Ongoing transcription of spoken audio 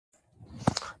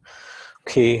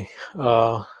Okay,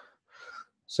 so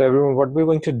everyone, what we're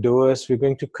going to do is we're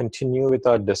going to continue with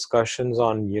our discussions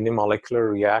on unimolecular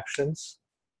reactions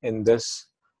in this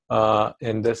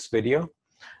video,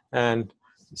 and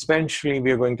essentially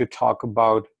we're going to talk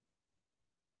about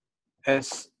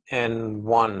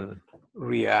SN1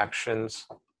 reactions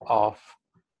of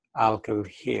alkyl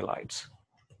halides.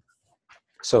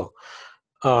 So,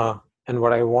 and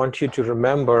what I want you to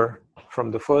remember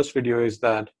from the first video is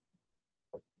that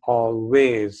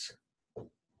always,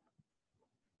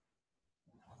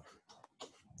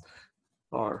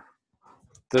 or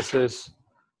this is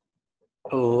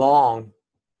along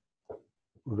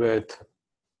with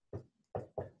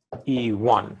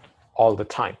E1 all the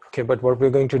time. Okay, but what we're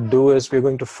going to do is we're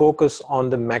going to focus on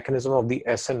the mechanism of the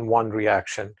SN1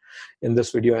 reaction in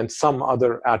this video and some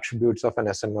other attributes of an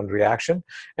SN1 reaction,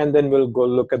 and then we'll go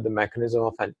look at the mechanism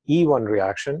of an E1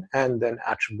 reaction and then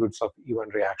attributes of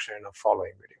E1 reaction in a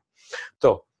following video.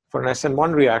 So for an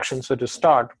SN1 reaction, so to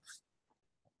start,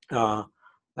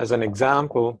 as an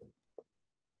example,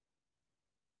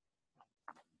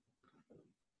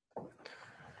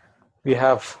 we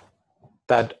have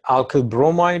that alkyl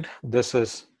bromide. This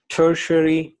is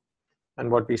tertiary,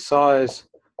 and what we saw is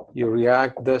you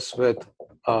react this with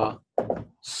a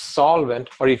solvent,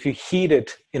 or if you heat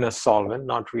it in a solvent,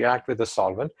 not react with a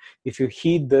solvent. If you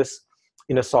heat this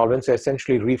in a solvent, so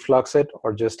essentially reflux it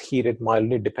or just heat it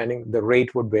mildly, depending, the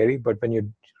rate would vary, but when you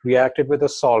react it with a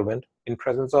solvent in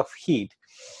presence of heat,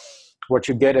 what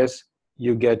you get is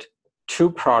you get two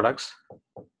products,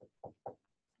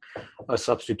 a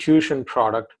substitution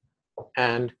product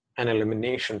and an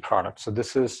elimination product. So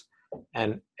this is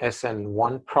an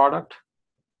SN1 product,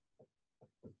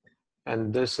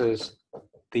 and this is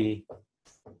the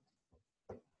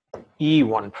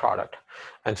E1 product.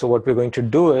 And so what we're going to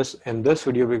do is, in this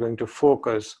video, we're going to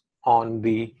focus on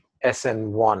the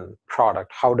SN1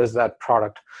 product. How does that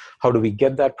product, how do we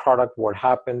get that product, what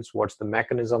happens, what's the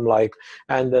mechanism like,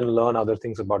 and then learn other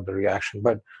things about the reaction.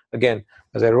 But again,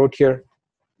 as I wrote here,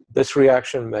 this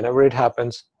reaction, whenever it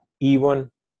happens, E1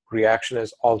 reaction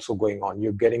is also going on.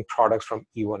 You're getting products from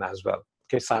E1 as well,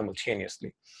 okay,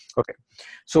 simultaneously. Okay,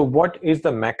 so what is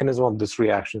the mechanism of this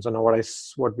reaction? So now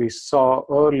what we saw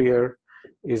earlier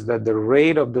is that the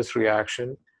rate of this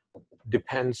reaction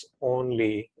depends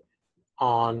only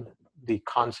on the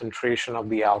concentration of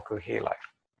the alkyl halide.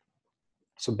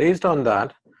 So based on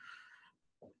that,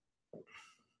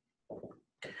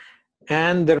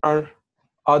 and there are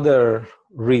other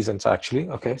reasons actually,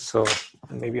 okay, so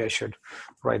maybe I should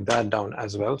write that down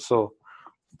as well. So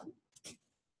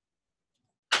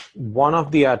one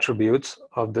of the attributes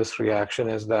of this reaction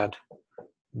is that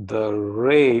the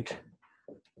rate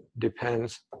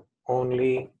depends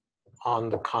only on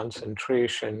the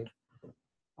concentration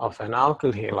of an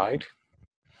alkyl halide.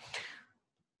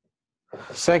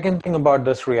 Second thing about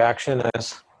this reaction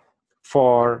is,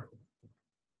 for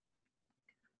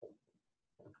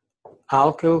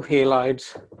alkyl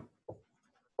halides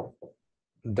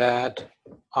that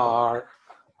are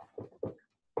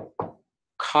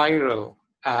chiral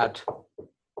at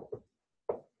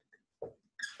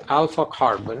alpha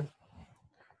carbon,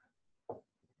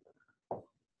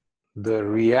 the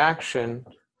reaction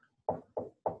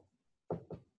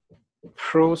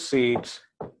proceeds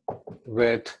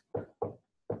with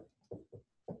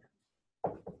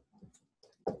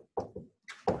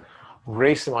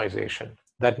racemization.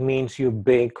 That means you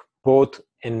bake both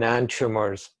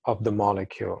enantiomers of the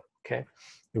molecule, okay?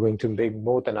 You're going to bake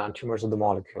both enantiomers of the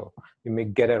molecule. You may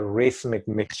get a racemic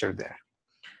mixture there.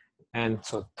 And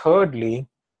so thirdly,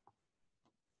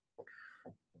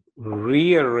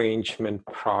 rearrangement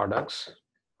products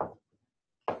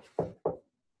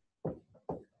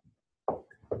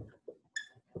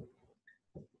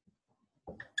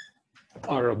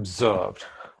are observed,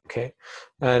 okay?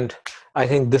 And I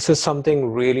think this is something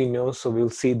really new, so we'll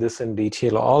see this in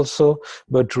detail also,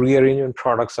 but rearrangement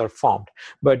products are formed.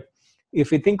 But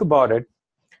if we think about it,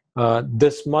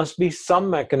 this must be some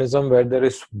mechanism where there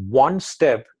is one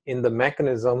step in the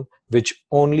mechanism which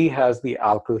only has the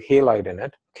alkyl halide in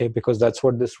it, okay, because that's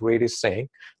what this rate is saying.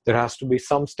 There has to be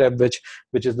some step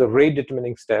which is the rate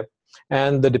determining step,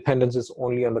 and the dependence is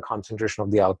only on the concentration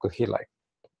of the alkyl halide.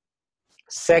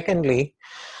 Secondly,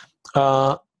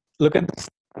 look at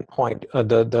the point.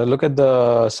 Look at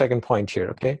the second point here.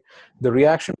 Okay, the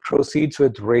reaction proceeds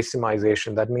with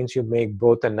racemization. That means you make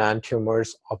both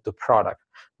enantiomers of the product.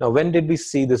 Now, when did we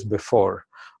see this before?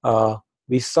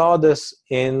 We saw this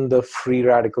in the free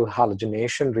radical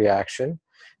halogenation reaction,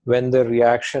 when the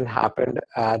reaction happened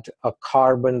at a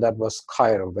carbon that was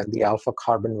chiral, when the alpha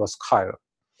carbon was chiral.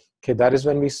 Okay, that is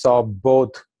when we saw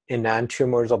both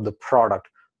enantiomers of the product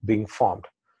being formed.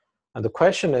 And the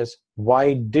question is,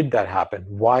 why did that happen?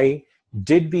 Why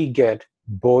did we get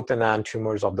both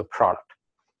enantiomers of the product?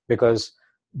 Because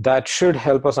that should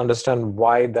help us understand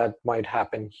why that might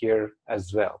happen here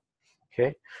as well.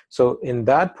 Okay, so in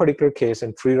that particular case,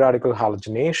 in free radical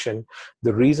halogenation,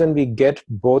 the reason we get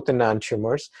both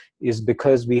enantiomers is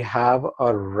because we have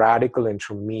a radical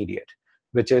intermediate,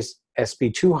 which is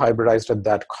sp2 hybridized at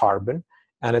that carbon,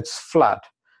 and it's flat.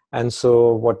 And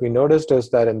so what we noticed is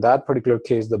that in that particular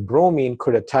case, the bromine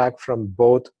could attack from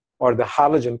both, or the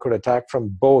halogen could attack from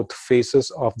both faces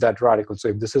of that radical. So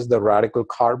if this is the radical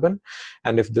carbon,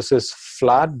 and if this is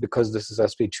flat because this is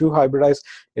sp2 hybridized,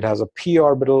 it has a p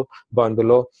orbital bound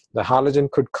below, the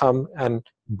halogen could come and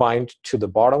bind to the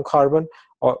bottom carbon,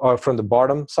 or from the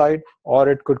bottom side, or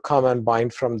it could come and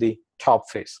bind from the top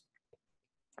face.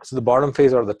 So the bottom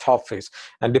phase or the top phase,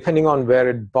 and depending on where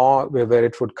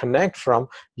it would connect from,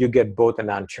 you get both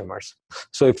enantiomers.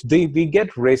 So if we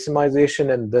get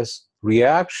racemization in this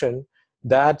reaction,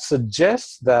 that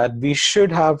suggests that we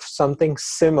should have something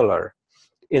similar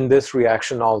in this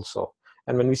reaction also.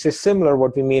 And when we say similar,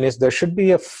 what we mean is there should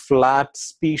be a flat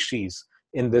species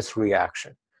in this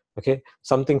reaction. Okay,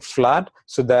 something flat,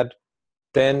 so that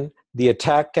then the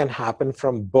attack can happen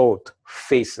from both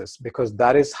faces, because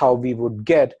that is how we would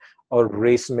get a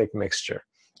racemic mixture.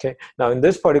 Okay, now in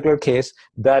this particular case,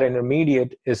 that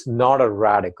intermediate is not a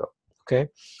radical. Okay,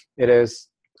 it is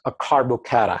a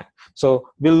carbocation. So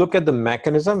we'll look at the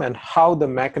mechanism and how the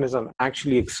mechanism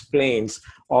actually explains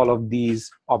all of these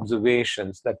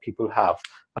observations that people have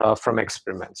from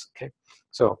experiments. Okay,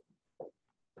 so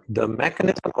the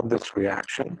mechanism of this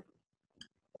reaction,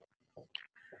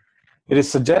 it is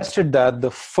suggested that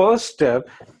the first step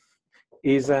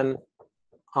is an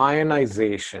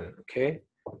ionization. Okay,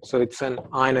 so it's an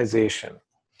ionization,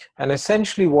 and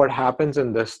essentially what happens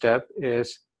in this step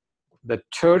is the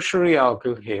tertiary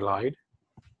alkyl halide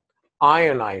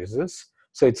ionizes.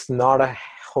 So it's not a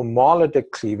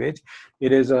homolytic cleavage,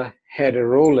 it is a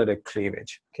heterolytic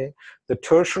cleavage. Okay, the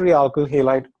tertiary alkyl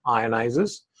halide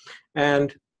ionizes,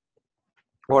 and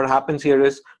what happens here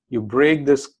is you break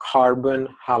this carbon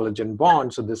halogen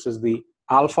bond. So this is the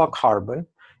alpha carbon.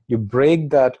 You break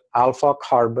that alpha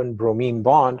carbon bromine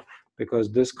bond,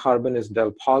 because this carbon is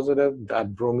del positive,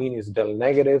 that bromine is del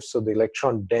negative, so the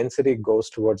electron density goes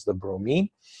towards the bromine.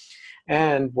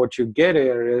 And what you get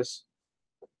here is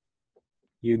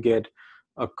you get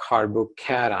a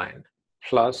carbocation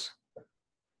plus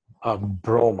a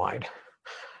bromide.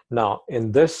 Now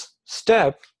in this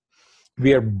step,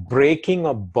 we are breaking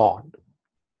a bond.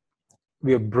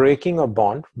 We are breaking a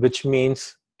bond, which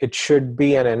means it should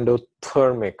be an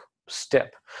endothermic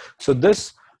step. So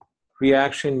this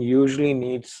reaction usually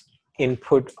needs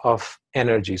input of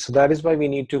energy. So that is why we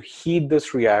need to heat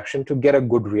this reaction to get a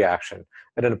good reaction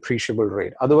at an appreciable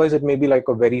rate. Otherwise, it may be like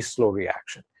a very slow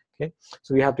reaction. Okay,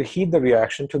 so we have to heat the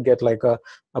reaction to get like a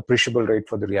appreciable rate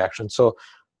for the reaction. So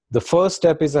the first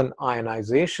step is an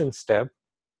ionization step.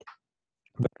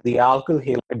 The alkyl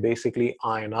halide basically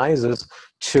ionizes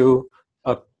to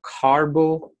a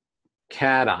carbocation.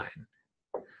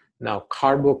 Now,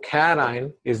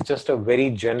 carbocation is just a very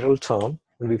general term,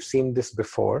 and we've seen this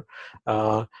before,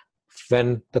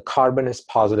 when the carbon is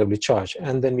positively charged,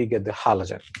 and then we get the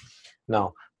halogen.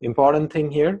 Now, important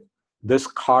thing here, this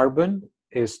carbon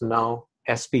is now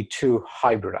sp2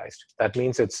 hybridized. That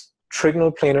means it's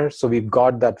trigonal planar, so we've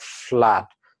got that flat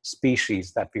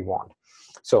species that we want.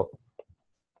 So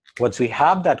once we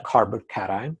have that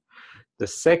carbocation, the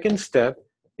second step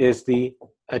is the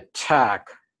attack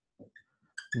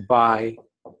by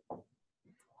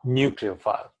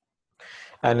nucleophile.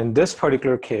 And in this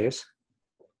particular case,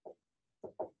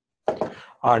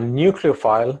 our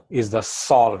nucleophile is the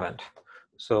solvent.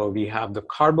 So we have the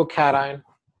carbocation.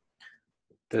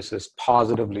 This is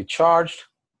positively charged.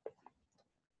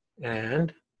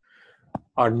 And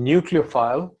our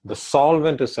nucleophile, the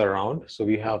solvent is around. So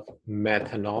we have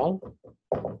methanol.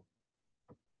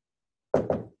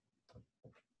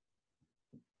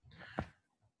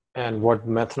 And what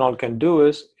methanol can do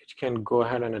is it can go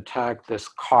ahead and attack this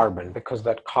carbon, because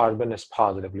that carbon is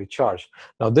positively charged.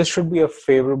 Now this should be a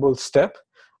favorable step,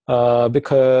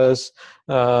 because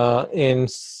in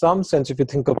some sense, if you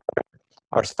think about it,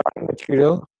 our starting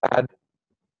material had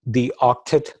the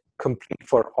octet complete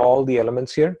for all the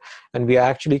elements here, and we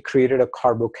actually created a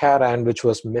carbocation which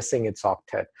was missing its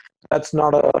octet. That's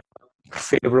not a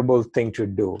favorable thing to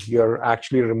do. You're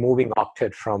actually removing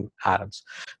octet from atoms.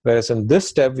 Whereas in this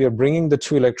step, we are bringing the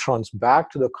 2 electrons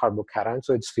back to the carbocation,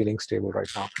 so it's feeling stable right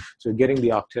now. So we're getting the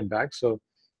octet back. So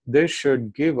this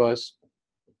should give us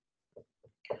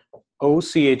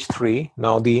OCH3.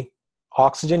 Now the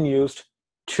oxygen used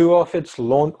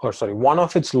one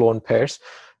of its lone pairs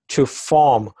to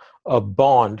form a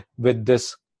bond with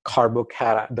this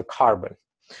the carbon.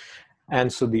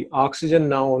 And so the oxygen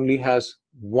now only has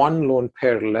one lone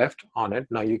pair left on it.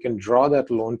 Now you can draw that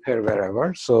lone pair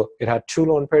wherever. So it had two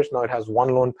lone pairs, now it has one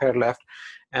lone pair left.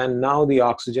 And now the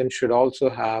oxygen should also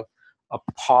have a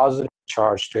positive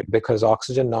charge to it, because the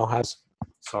oxygen now has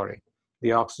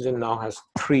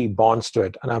 3 bonds to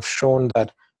it. And I've shown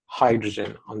that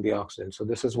hydrogen on the oxygen. So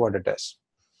this is what it is,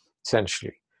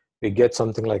 essentially. We get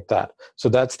something like that. So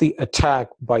that's the attack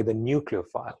by the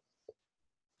nucleophile.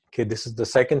 Okay, this is the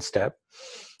second step.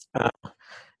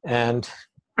 And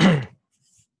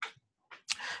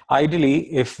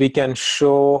ideally, if we can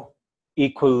show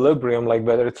equilibrium, like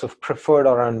whether it's a preferred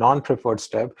or a non-preferred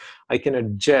step, I can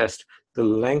adjust the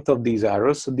length of these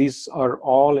arrows. So these are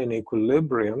all in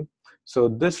equilibrium. So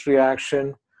this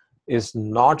reaction is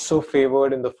not so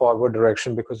favored in the forward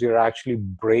direction because you're actually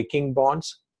breaking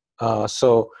bonds.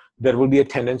 So there will be a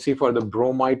tendency for the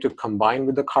bromide to combine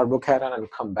with the carbocation and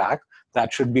come back.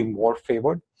 That should be more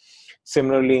favored.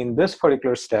 Similarly, in this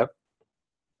particular step,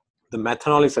 the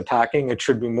methanol is attacking, it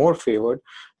should be more favored.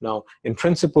 Now, in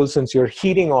principle, since you're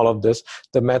heating all of this,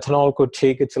 the methanol could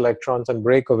take its electrons and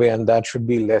break away, and that should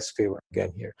be less favored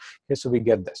again here. Okay, so we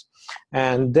get this.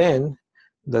 And then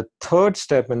the third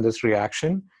step in this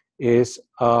reaction is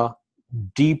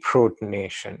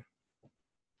deprotonation,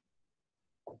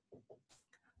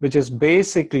 which is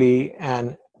basically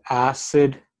an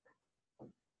acid-base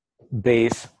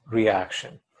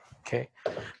reaction. Okay,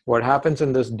 what happens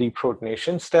in this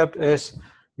deprotonation step is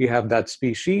we have that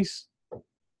species.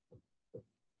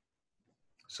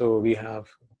 So we have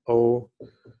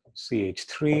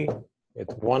OCH3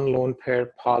 with one lone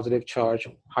pair positive charge,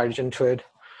 hydrogen to it.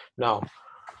 Now,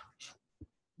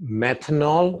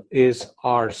 methanol is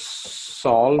our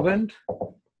solvent.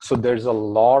 So there's a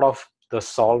lot of the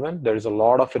solvent, there's a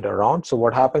lot of it around. So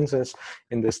what happens is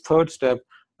in this third step,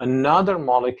 another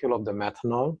molecule of the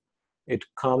methanol, it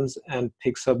comes and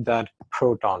picks up that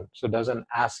proton. So it does an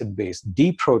acid base,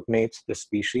 deprotonates the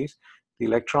species. The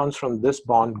electrons from this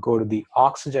bond go to the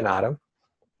oxygen atom.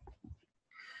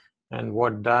 And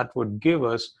what that would give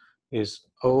us is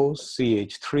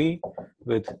OCH3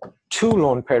 with 2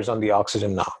 lone pairs on the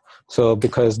oxygen now. So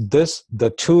because the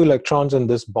 2 electrons in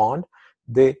this bond,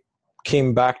 they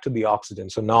came back to the oxygen.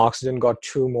 So now oxygen got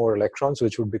 2 more electrons,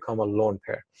 which would become a lone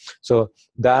pair. So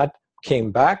that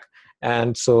came back.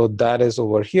 And so that is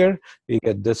over here. We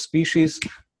get this species,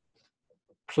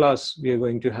 plus we are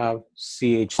going to have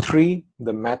CH3.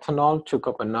 The methanol took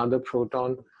up another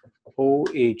proton,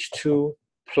 OH2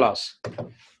 plus,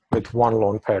 with 1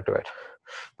 lone pair to it.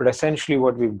 But essentially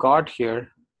what we've got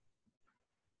here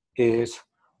is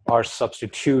our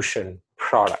substitution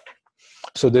product.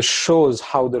 So this shows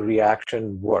how the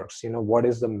reaction works. You know, what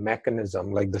is the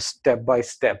mechanism, like the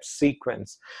step-by-step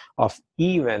sequence of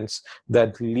events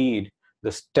that lead,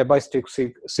 the step-by-step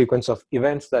sequence of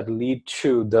events that lead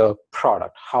to the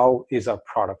product. How is our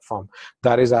product formed?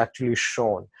 That is actually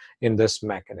shown in this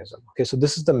mechanism. Okay, so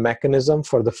this is the mechanism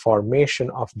for the formation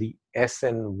of the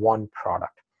SN1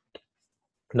 product.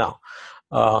 Now,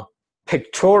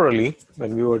 pictorially,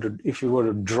 if you were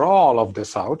to draw all of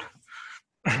this out,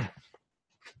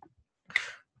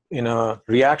 in a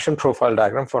reaction profile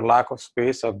diagram, for lack of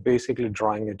space, I'm basically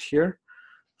drawing it here.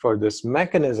 For this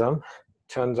mechanism,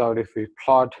 turns out if we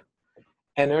plot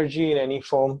energy in any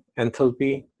form,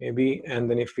 enthalpy maybe,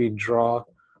 and then if we draw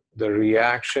the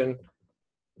reaction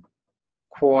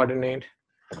coordinate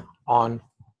on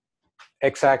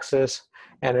x-axis,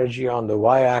 energy on the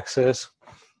y-axis,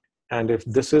 and if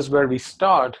this is where we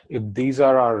start, if these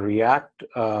are our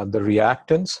the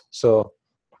reactants, so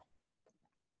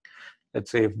let's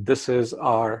say if this is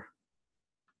our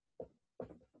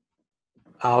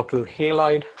alkyl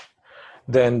halide,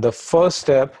 then the first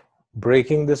step,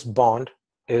 breaking this bond,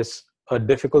 is a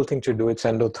difficult thing to do. It's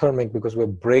endothermic because we're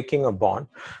breaking a bond.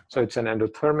 So it's an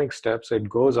endothermic step. So it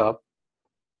goes up,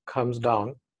 comes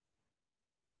down,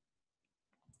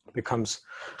 becomes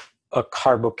a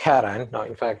carbocation. Now,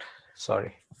 in fact,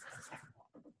 sorry.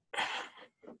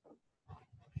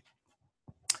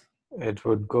 It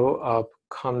would go up,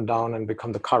 come down, and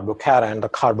become the carbocation. The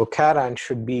carbocation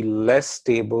should be less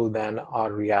stable than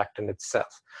our reactant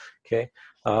itself, okay?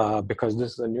 Because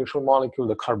this is a neutral molecule,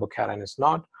 the carbocation is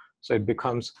not. So it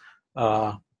becomes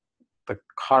the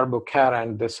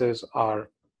carbocation. This is our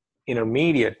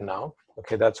intermediate now,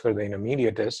 okay? That's where the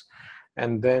intermediate is.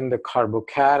 And then the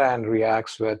carbocation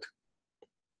reacts with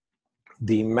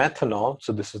the methanol.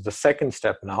 So this is the second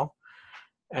step now.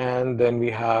 And then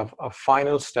we have a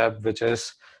final step, which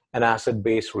is an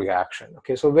acid-base reaction.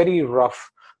 Okay, so very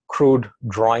rough, crude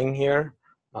drawing here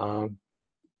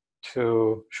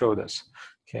to show this.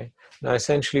 Okay, now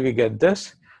essentially we get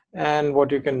this, and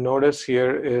what you can notice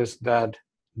here is that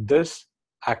this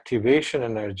activation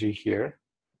energy here,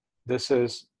 this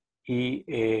is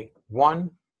EA1,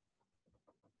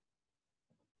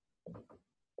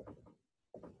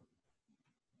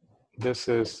 this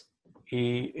is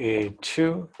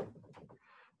EA2,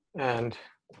 and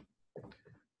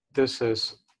this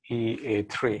is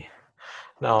EA3.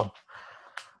 Now,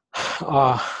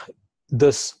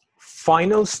 this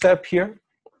final step here,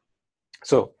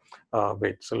 so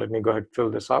wait, so let me go ahead and fill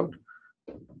this out.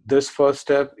 This first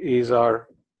step is our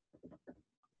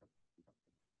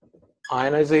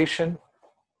ionization.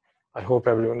 I hope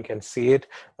everyone can see it.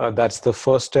 That's the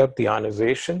first step, the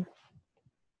ionization.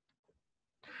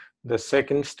 The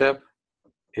second step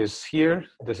is here.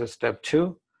 This is step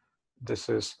 2. This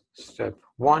is step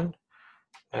 1.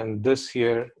 And this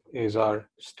here is our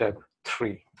step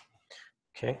 3.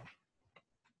 Okay.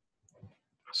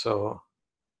 So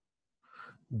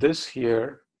this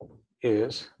here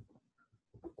is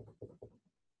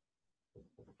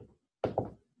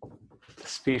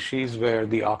species where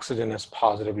the oxygen is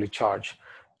positively charged.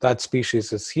 That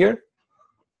species is here.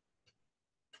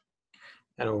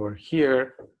 And over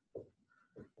here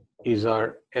is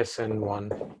our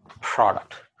SN1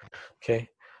 product. Okay.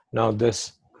 Now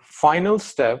this final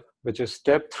step, which is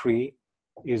step 3,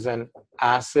 is an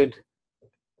acid-base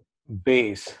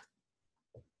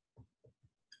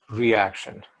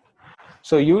reaction.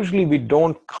 So usually we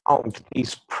don't count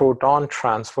these proton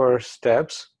transfer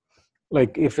steps.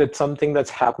 Like if it's something that's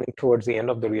happening towards the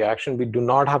end of the reaction, we do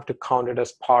not have to count it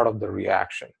as part of the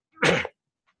reaction.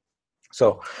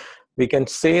 So we can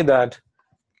say that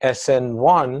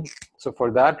SN1, so for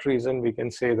that reason, we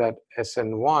can say that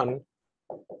SN1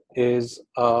 is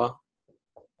a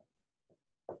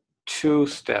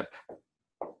two-step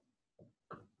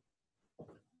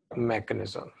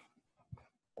mechanism.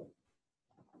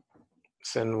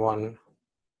 SN1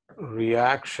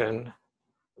 reaction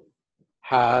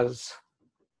has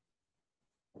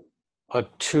a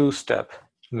two-step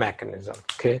mechanism,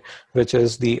 okay, which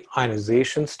is the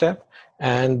ionization step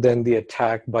and then the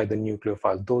attack by the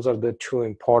nucleophile. Those are the two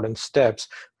important steps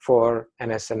for an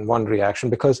SN1 reaction,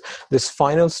 because this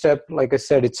final step, like I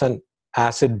said, it's an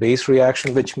acid-base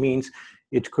reaction, which means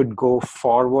it could go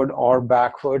forward or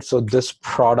backward. So this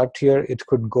product here, it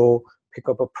could go pick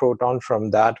up a proton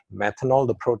from that methanol,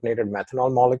 the protonated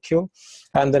methanol molecule,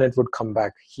 and then it would come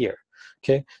back here.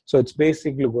 Okay, so it's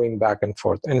basically going back and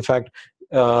forth. In fact,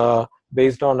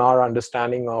 based on our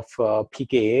understanding of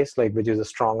pKa's, like which is a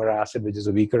stronger acid, which is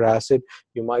a weaker acid,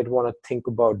 you might want to think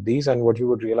about these, and what you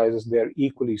would realize is they're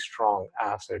equally strong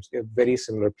acids. They have very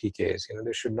similar pKa's. You know,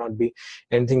 there should not be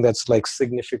anything that's like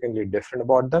significantly different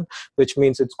about them, which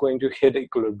means it's going to hit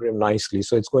equilibrium nicely.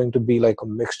 So it's going to be like a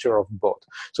mixture of both.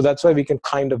 So that's why we can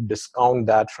kind of discount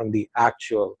that from the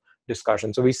actual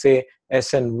discussion. So we say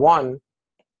SN1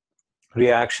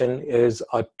 reaction is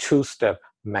a two-step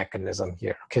mechanism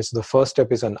here. Okay, so the first step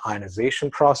is an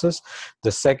ionization process.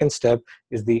 The second step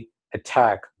is the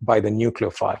attack by the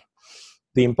nucleophile.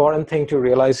 The important thing to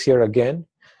realize here again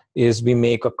is we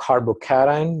make a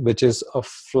carbocation, which is a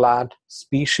flat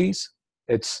species.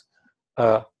 It's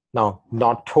now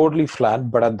not totally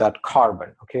flat, but at that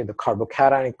carbon, okay, the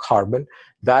carbocationic carbon,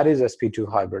 that is sp2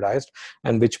 hybridized,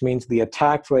 and which means the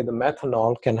attack by the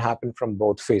methanol can happen from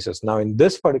both faces. Now in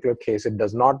this particular case, it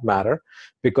does not matter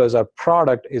because our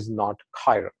product is not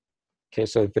chiral. Okay,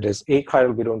 so if it is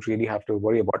achiral, we don't really have to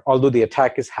worry about, although the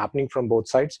attack is happening from both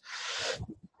sides,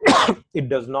 it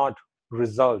does not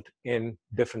result in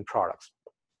different products.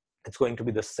 It's going to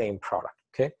be the same product.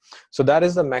 Okay, so that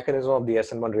is the mechanism of the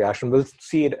SN1 reaction. We'll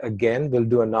see it again. We'll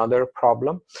do another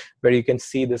problem where you can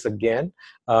see this again,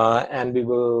 and we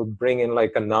will bring in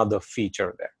like another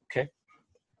feature there. Okay,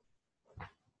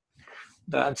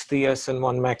 that's the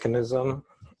SN1 mechanism.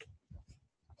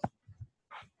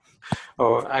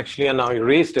 Oh, actually, I now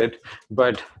erased it,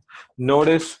 but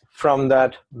notice from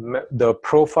that, the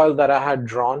profile that I had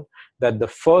drawn, that the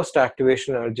first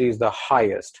activation energy is the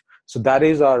highest. So that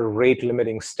is our rate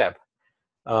limiting step.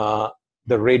 The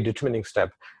rate determining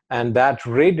step, and that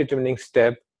rate determining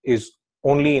step is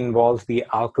only involves the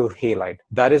alkyl halide.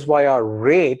 That is why our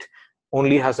rate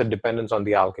only has a dependence on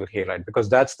the alkyl halide, because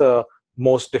that's the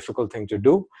most difficult thing to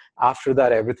do. After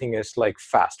that, everything is like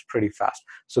fast, pretty fast.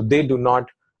 So they do not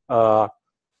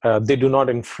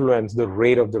influence the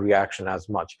rate of the reaction as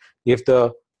much. If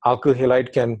the alkyl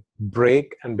halide can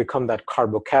break and become that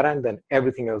carbocation, then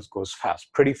everything else goes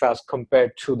fast, pretty fast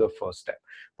compared to the first step.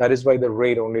 That is why the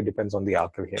rate only depends on the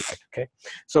alkyl halide, okay?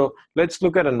 So let's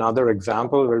look at another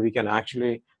example where we can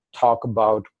actually talk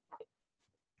about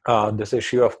this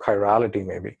issue of chirality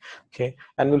maybe, okay?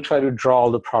 And we'll try to draw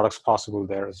all the products possible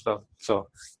there as well. So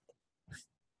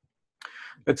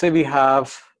let's say we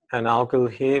have an alkyl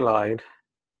halide.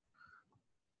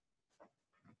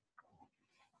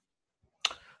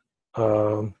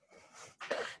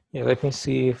 Yeah, let me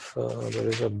see if there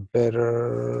is a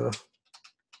better.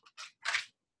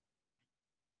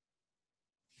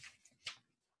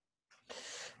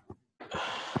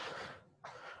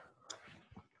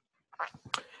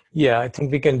 Yeah, I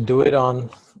think we can do it on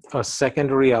a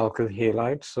secondary alkyl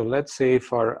halide. So let's say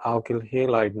if our alkyl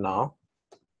halide now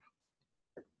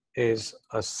is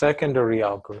a secondary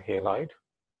alkyl halide.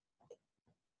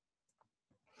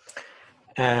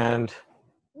 And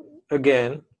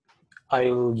again,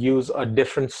 I'll use a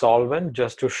different solvent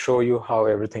just to show you how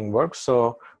everything works.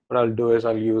 So what I'll do is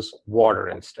I'll use water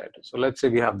instead. So let's say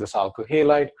we have this alkyl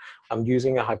halide. I'm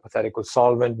using a hypothetical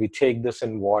solvent. We take this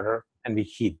in water and we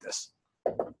heat this.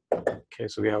 Okay,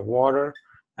 so we have water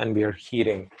and we are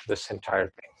heating this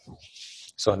entire thing.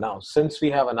 So now, since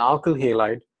we have an alkyl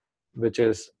halide, which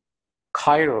is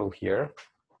chiral here,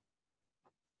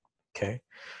 okay,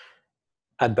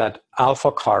 at that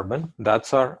alpha carbon,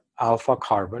 that's our alpha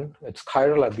carbon. It's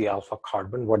chiral at the alpha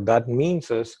carbon. What that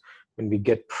means is when we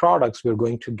get products, we're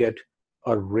going to get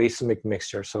a racemic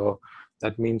mixture. So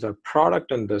that means our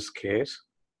product in this case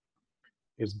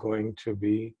is going to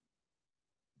be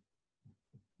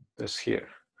this here,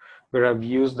 where I've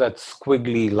used that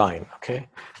squiggly line, okay?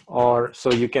 Or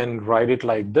so you can write it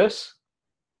like this,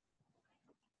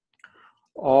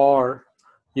 or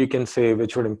you can say,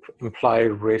 which would imply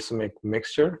racemic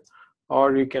mixture,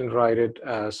 or you can write it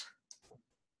as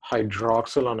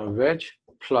hydroxyl on a wedge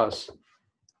plus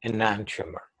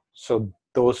enantiomer. So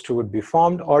those two would be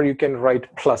formed, or you can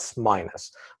write plus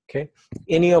minus, okay?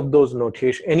 Any of those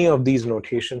notation, any of these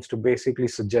notations to basically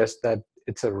suggest that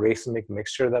it's a racemic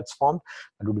mixture that's formed,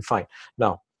 that would be fine.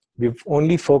 Now, we've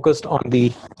only focused on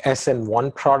the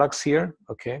SN1 products here,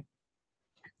 okay?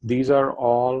 These are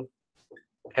all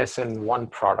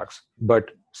SN1 products, but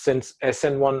since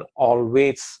SN1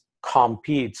 always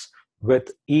competes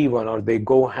with E1, or they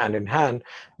go hand in hand,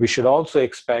 we should also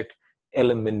expect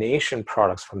elimination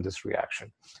products from this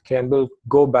reaction. Okay, and we'll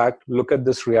go back, look at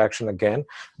this reaction again,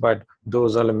 but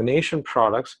those elimination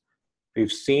products,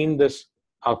 we've seen this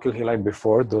alkyl halide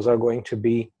before, those are going to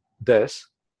be this.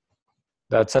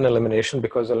 That's an elimination,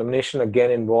 because elimination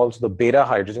again involves the beta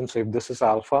hydrogen. So if this is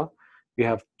alpha, we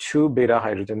have two beta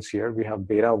hydrogens here. We have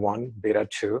beta 1, beta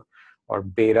 2, or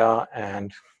beta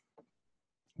and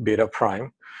beta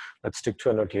prime. Let's stick to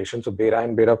a notation. So beta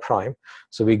and beta prime.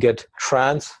 So we get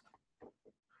trans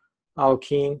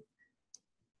alkene.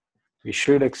 We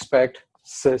should expect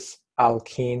cis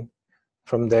alkene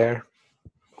from there.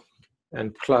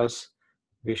 And plus,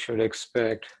 we should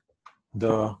expect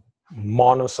the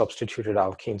mono-substituted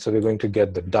alkene. So we're going to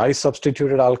get the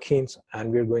di-substituted alkenes,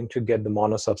 and we're going to get the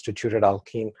mono-substituted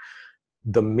alkene.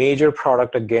 The major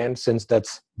product, again, since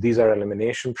these are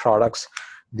elimination products,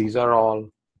 these are all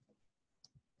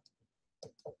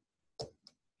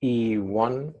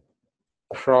E1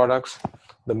 products.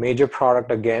 The major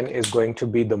product, again, is going to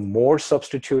be the more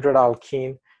substituted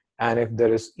alkene, and if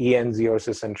there is ENZ or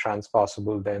cis and trans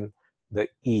possible, then the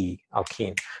E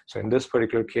alkene. So in this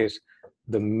particular case,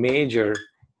 the major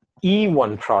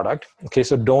E1 product, okay,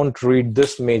 so don't read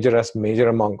this major as major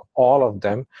among all of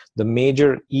them. The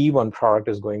major E1 product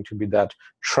is going to be that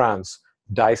trans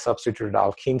di-substituted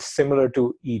alkene, similar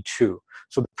to E2.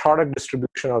 So the product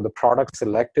distribution or the product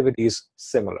selectivity is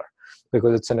similar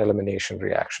because it's an elimination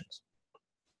reaction.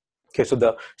 Okay, so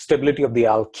the stability of the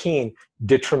alkene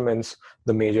determines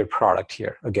the major product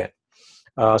here again.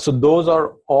 So those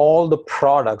are all the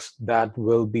products that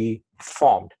will be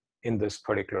formed in this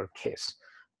particular case.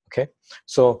 Okay,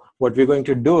 so what we're going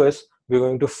to do is we're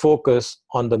going to focus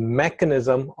on the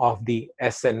mechanism of the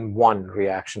SN1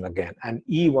 reaction again, and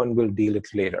E1 will deal it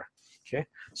later. Okay,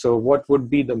 so what would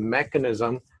be the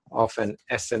mechanism of an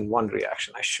SN1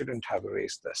 reaction? I shouldn't have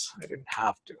erased this. I didn't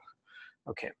have to.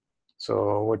 Okay,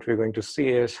 so what we're going to see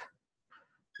is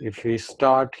if we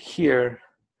start here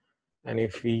and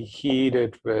if we heat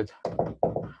it with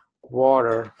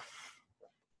water,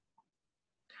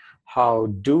 how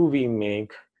do we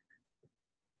make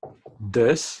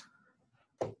this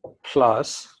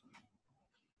plus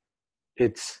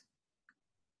its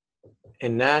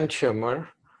enantiomer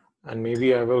and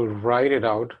maybe I will write it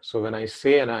out. So when I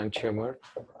say enantiomer,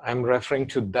 I'm referring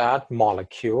to that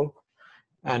molecule,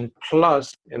 and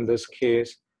plus, in this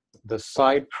case, the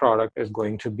side product is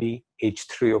going to be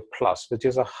H3O plus, which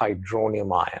is a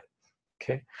hydronium ion.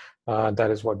 Okay, that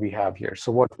is what we have here.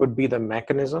 So what would be the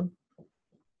mechanism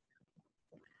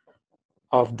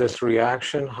of this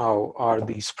reaction? How are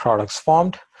these products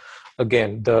formed?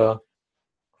 Again, the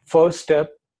first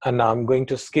step, and now I'm going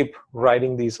to skip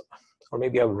writing these, or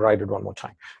maybe I'll write it one more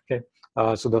time. Okay,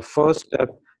 so the first step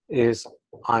is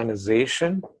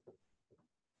ionization,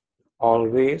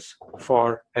 always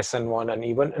for SN1 and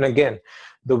E1. And again,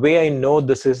 the way I know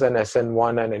this is an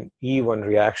SN1 and an E1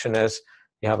 reaction is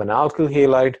you have an alkyl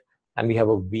halide and we have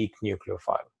a weak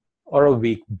nucleophile or a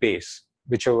weak base,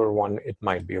 whichever one it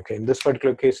might be. Okay, in this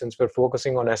particular case, since we're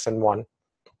focusing on SN1,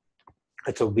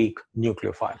 it's a weak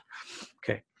nucleophile.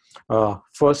 Okay,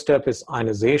 first step is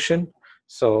ionization.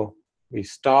 So we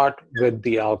start with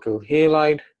the alkyl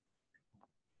halide.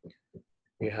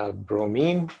 We have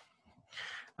bromine.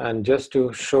 And just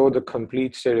to show the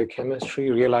complete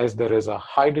stereochemistry, realize there is a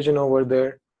hydrogen over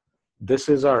there. This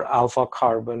is our alpha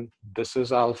carbon. This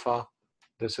is alpha.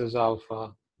 This is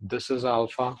alpha. This is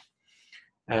alpha.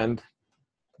 And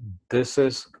this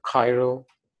is chiral.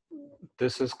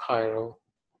 This is chiral.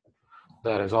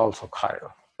 That is also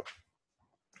chiral.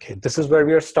 Okay, this is where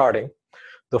we are starting.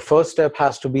 The first step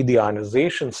has to be the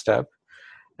ionization step.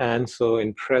 And so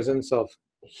in presence of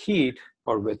heat,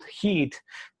 or with heat,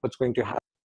 what's going to happen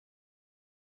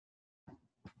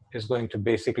is going to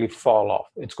basically fall off.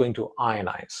 It's going to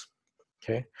ionize.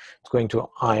 Okay, it's going to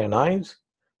ionize.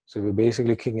 So we're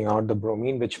basically kicking out the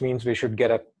bromine, which means we should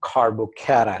get a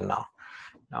carbocation now.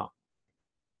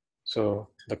 So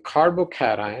the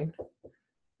carbocation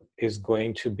is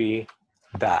going to be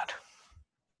that.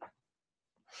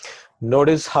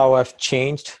 Notice how I've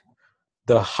changed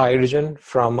the hydrogen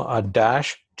from a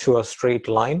dash to a straight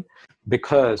line,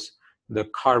 because the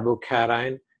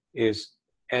carbocation is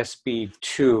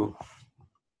sp2.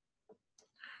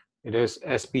 It is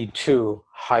sp2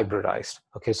 hybridized.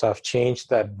 Okay, so I've changed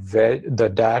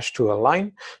the dash to a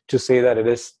line to say that it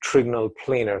is trigonal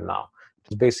planar now.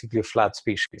 It's basically a flat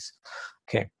species.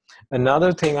 Okay,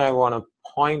 another thing I want to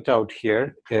point out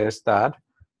here is that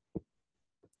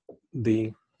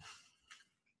the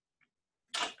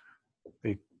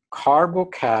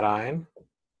carbocation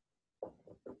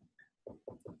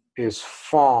is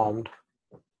formed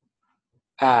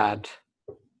at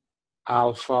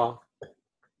alpha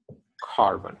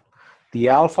carbon. The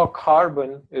alpha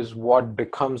carbon is what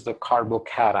becomes the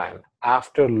carbocation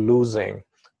after losing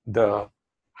the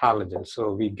halogen.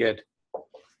 So we get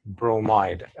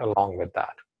bromide along with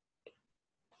that.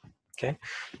 Okay,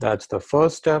 that's the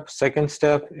first step. Second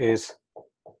step is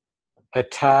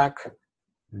attack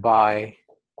by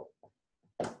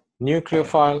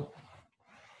nucleophile.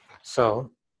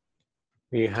 So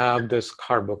we have this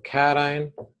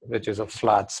carbocation, which is a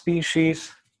flat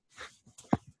species.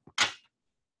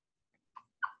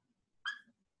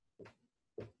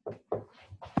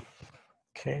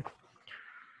 Okay,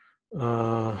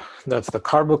 that's the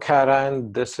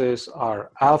carbocation. This is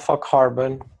our alpha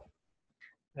carbon.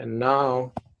 And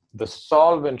now the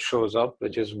solvent shows up,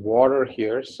 which is water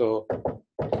here. So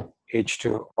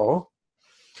H2O.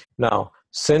 Now,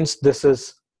 since this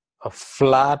is a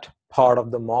flat part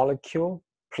of the molecule,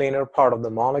 planar part of the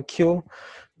molecule,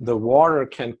 the water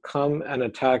can come and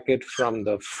attack it from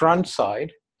the front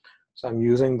side. So I'm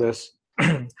using this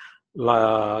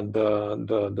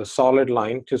the solid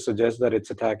line to suggest that it's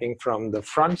attacking from the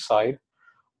front side,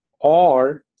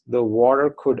 or the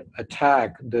water could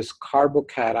attack this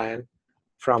carbocation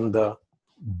from the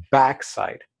back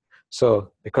side.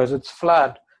 So because it's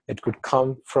flat, it could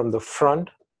come from the front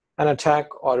and attack,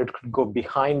 or it could go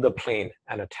behind the plane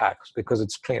and attack because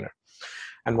it's planar.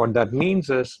 And what that means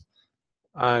is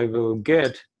I will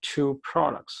get two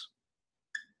products.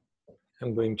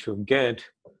 I'm going to get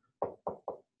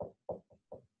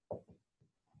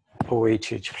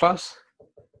OHH plus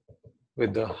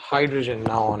with the hydrogen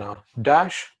now on a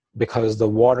dash because the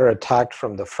water attacked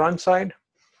from the front side,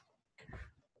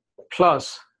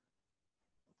 plus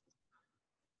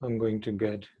I'm going to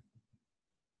get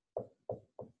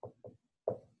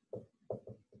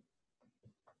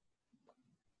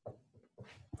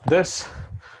this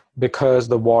because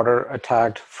the water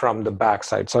attacked from the back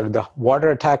side. Sorry, the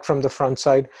water attacked from the front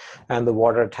side and the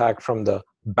water attacked from the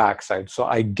back side. So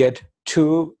I get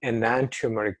two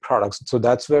enantiomeric products. So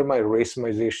that's where my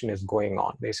racemization is going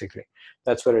on, basically.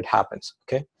 That's where it happens,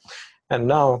 okay? And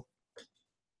now,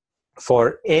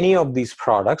 for any of these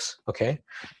products, okay,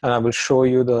 and I will show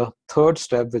you the third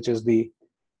step, which is the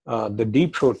the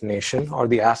deprotonation or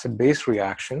the acid-base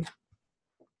reaction.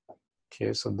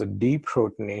 Okay, so the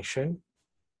deprotonation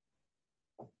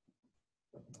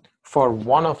for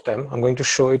one of them, I'm going to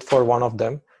show it for one of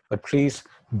them, but please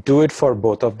do it for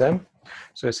both of them.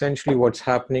 So essentially what's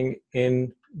happening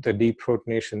in the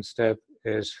deprotonation step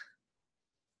is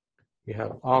we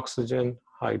have oxygen,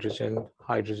 hydrogen,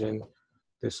 hydrogen.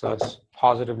 This is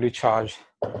positively charged.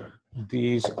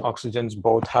 These oxygens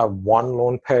both have one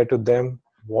lone pair to them.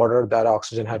 Water, that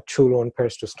oxygen had two lone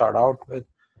pairs to start out with.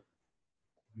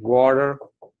 Water,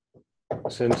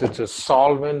 since it's a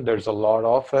solvent, there's a lot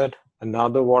of it.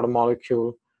 Another water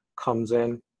molecule comes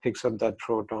in, picks up that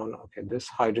proton. Okay, this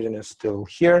hydrogen is still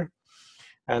here.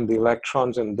 And the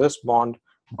electrons in this bond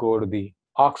go to the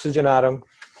oxygen atom.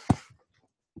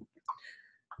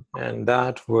 And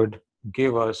that would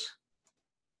give us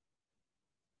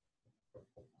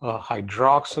a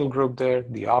hydroxyl group there,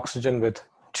 the oxygen with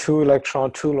two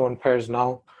lone pairs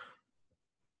now.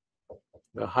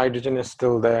 The hydrogen is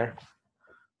still there,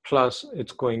 plus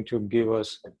it's going to give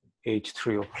us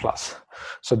H3O plus.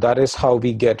 So that is how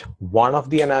we get one of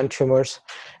the enantiomers.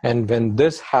 And when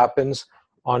this happens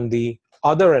on the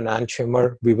other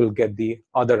enantiomer, we will get the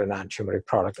other enantiomeric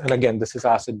product. And again, this is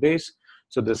acid base,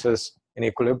 so this is in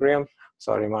equilibrium.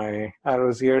 Sorry, my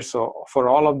arrows here. So for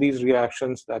all of these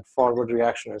reactions, that forward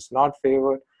reaction is not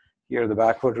favored. Here, the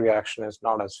backward reaction is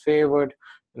not as favored.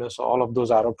 So all of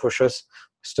those arrow pushes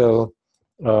still,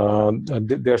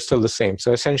 they're still the same.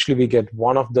 So essentially, we get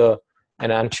one of the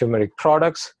enantiomeric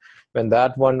products. When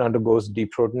that one undergoes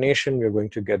deprotonation, we're going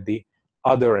to get the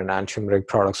other enantiomeric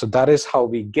product. So that is how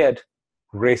we get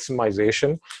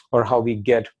racemization, or how we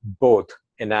get both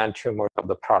enantiomers of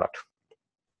the product.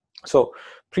 So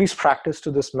please practice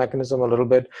to this mechanism a little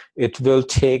bit. It will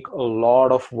take a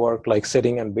lot of work, like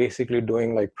sitting and basically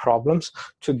doing like problems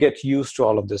to get used to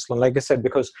all of this. And like I said,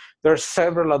 because there are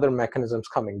several other mechanisms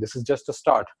coming. This is just a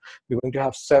start. We're going to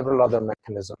have several other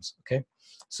mechanisms, okay?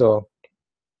 So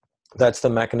that's the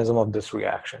mechanism of this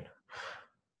reaction,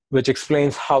 which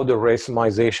explains how the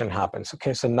racemization happens.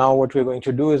 Okay, so now what we're going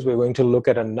to do is we're going to look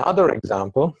at another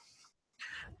example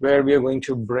where we are going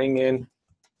to bring in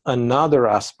another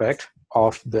aspect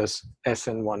of this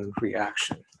SN1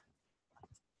 reaction.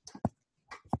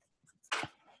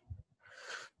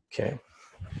 Okay,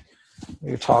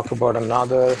 we talk about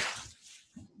another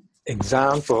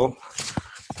example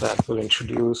that will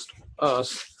introduce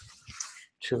us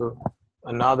to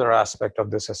another aspect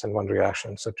of this SN1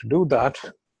 reaction. So to do that,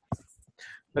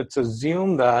 let's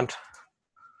assume that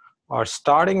our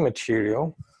starting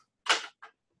material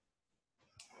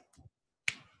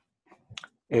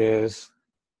is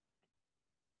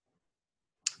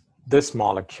this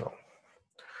molecule.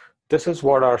 This is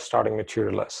what our starting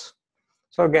material is.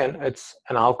 So again, it's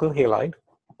an alkyl halide.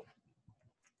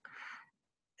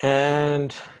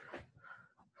 And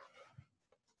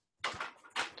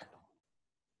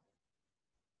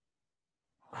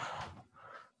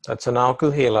that's an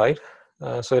alkyl halide.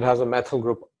 So it has a methyl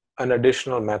group, an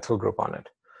additional methyl group on it.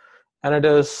 And it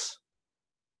is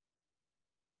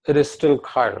still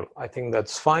chiral. I think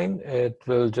that's fine. It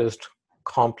will just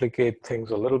complicate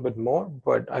things a little bit more,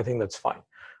 but I think that's fine.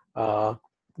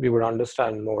 We would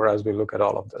understand more as we look at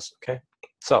all of this, okay?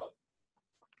 So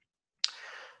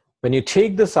when you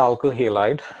take this alkyl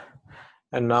halide,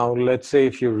 and now let's say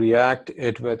if you react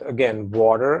it with, again,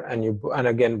 water, and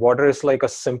again, water is like a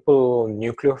simple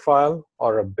nucleophile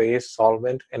or a base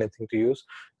solvent, anything to use.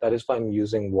 That is why I'm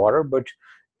using water, but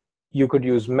you could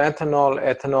use methanol,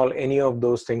 ethanol, any of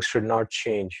those things should not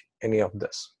change any of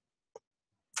this.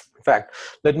 In fact,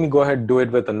 let me go ahead and do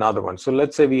it with another one. So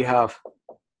let's say we have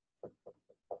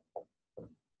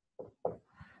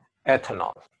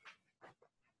ethanol.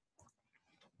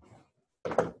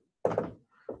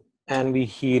 And we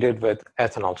heat it with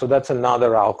ethanol. So that's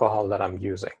another alcohol that I'm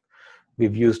using.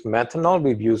 We've used methanol,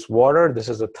 we've used water. This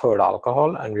is a third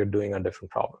alcohol, and we're doing a different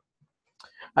problem.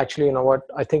 Actually, you know what?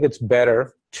 I think it's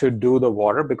better to do the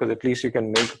water, because at least you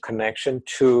can make a connection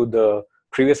to the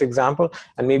previous example,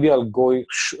 and maybe I'll go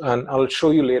and I'll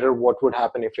show you later what would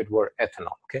happen if it were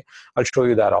ethanol, okay? I'll show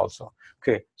you that also.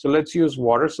 Okay, so let's use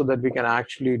water so that we can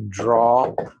actually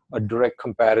draw a direct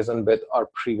comparison with our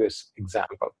previous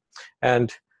example.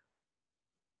 And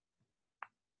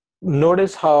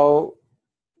notice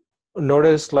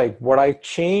like what I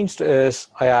changed is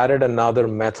I added another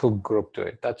methyl group to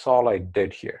it. That's all I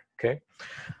did here, okay?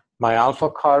 My alpha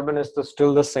carbon is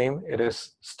still the same. It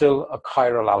is still a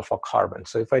chiral alpha carbon.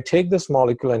 So if I take this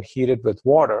molecule and heat it with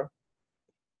water,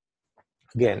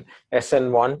 again,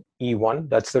 SN1, E1,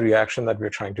 that's the reaction that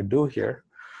we're trying to do here.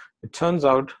 It turns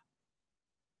out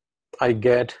I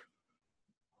get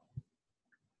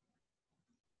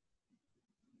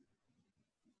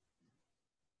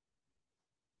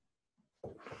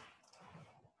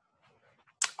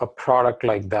a product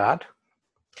like that.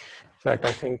 In fact,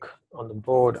 I think on the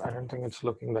board, I don't think it's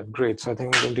looking that great. So I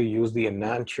think I'm going to use the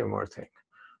enantiomer thing.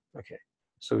 Okay,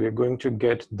 so we're going to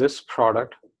get this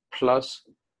product plus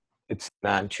its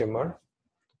enantiomer.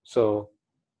 So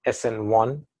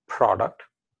SN1 product.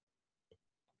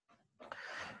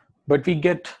 But we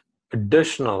get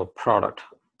additional product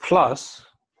plus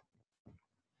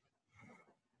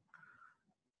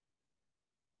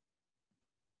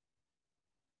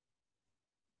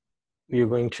we're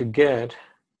going to get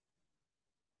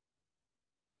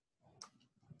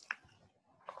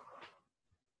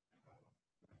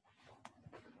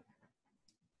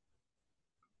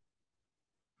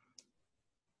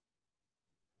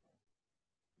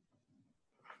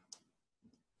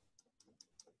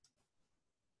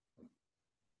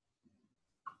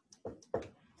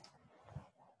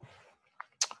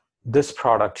this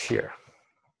product here.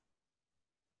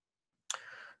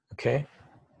 Okay,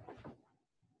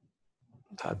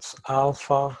 that's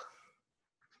alpha,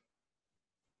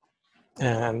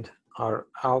 and our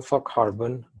alpha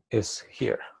carbon is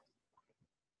here.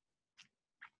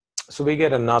 So we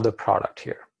get another product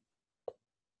here.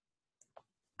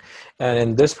 And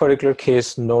in this particular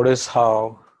case, notice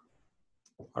how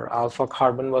our alpha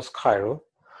carbon was chiral,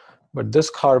 but this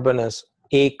carbon is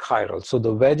achiral. So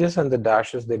the wedges and the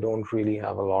dashes, they don't really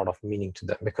have a lot of meaning to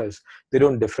them because they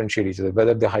don't differentiate each other.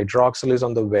 Whether the hydroxyl is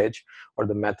on the wedge or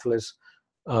the methyl is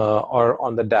or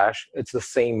on the dash, it's the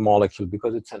same molecule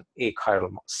because it's an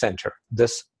achiral center.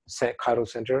 This chiral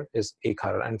center is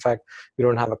achiral. In fact, we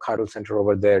don't have a chiral center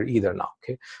over there either now.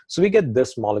 Okay, so we get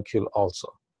this molecule also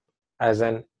as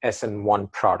an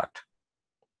SN1 product.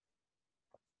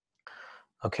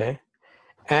 Okay.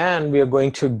 And we are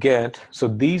going to get, so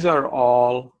these are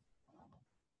all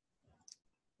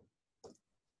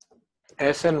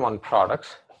SN1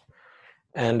 products,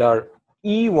 and our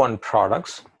E1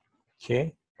 products,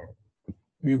 okay,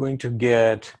 we're going to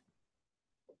get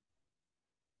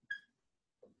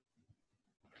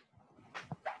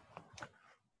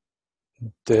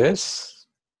this,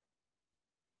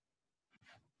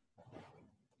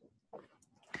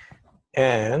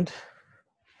 and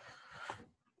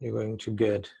you're going to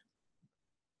get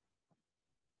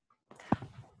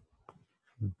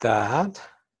that,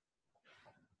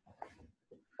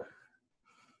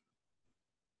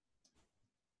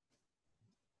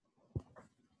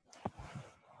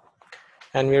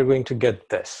 and we're going to get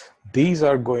this. These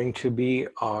are going to be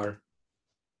our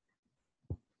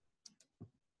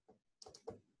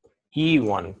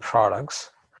E1 products,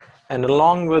 and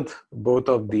along with both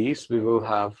of these, we will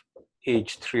have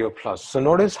H3O plus. So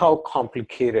notice how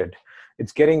complicated.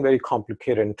 It's getting very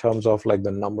complicated in terms of like the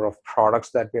number of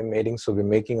products that we're making. So we're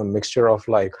making a mixture of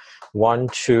like 1,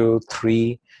 2,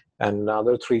 3, and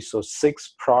another 3, so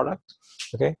 6 products.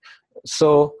 Okay,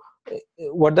 so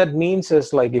what that means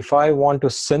is like if I want to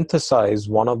synthesize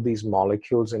one of these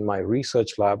molecules in my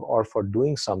research lab or for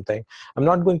doing something, I'm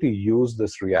not going to use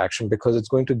this reaction because it's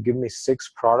going to give me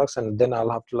 6 products, and then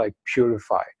I'll have to like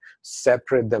purify,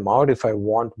 separate them out if I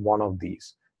want one of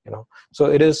these, you know. So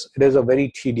it is a very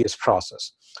tedious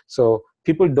process. So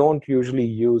people don't usually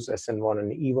use SN1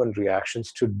 and E1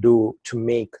 reactions to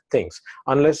make things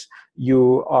unless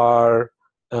you are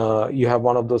you have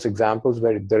one of those examples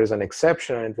where there is an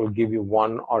exception and it will give you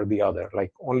one or the other,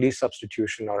 like only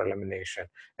substitution or elimination,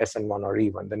 SN1 or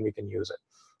E1, then we can use it,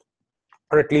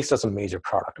 or at least as a major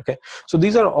product. Okay, so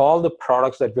these are all the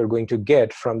products that we're going to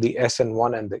get from the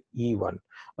SN1 and the E1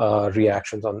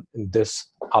 reactions in this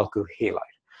alkyl halide.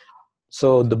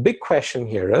 So the big question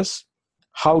here is,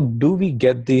 how do we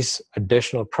get these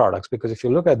additional products? Because if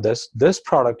you look at this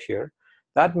product here,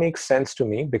 that makes sense to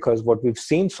me because what we've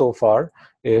seen so far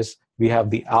is we have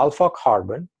the alpha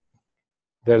carbon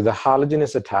where the halogen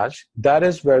is attached. That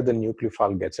is where the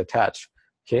nucleophile gets attached.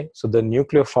 Okay, so the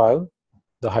nucleophile,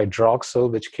 the hydroxyl,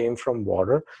 which came from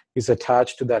water, is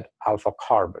attached to that alpha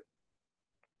carbon.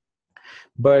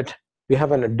 But we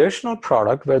have an additional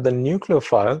product where the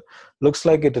nucleophile looks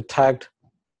like it attacked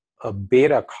a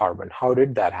beta carbon. How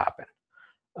did that happen?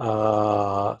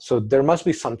 So there must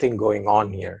be something going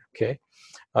on here, okay,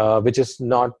 which is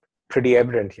not pretty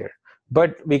evident here.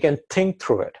 But we can think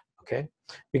through it, okay?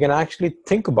 We can actually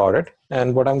think about it.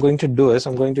 And what I'm going to do is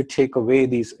I'm going to take away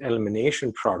these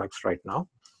elimination products right now,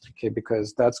 okay,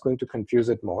 because that's going to confuse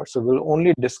it more. So we'll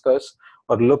only discuss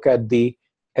or look at the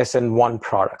SN1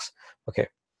 products, okay?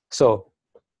 So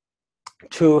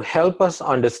to help us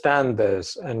understand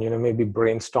this and, you know, maybe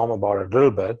brainstorm about it a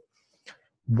little bit,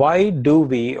 why do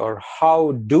we, or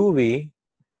how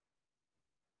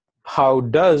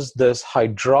does this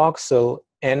hydroxyl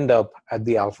end up at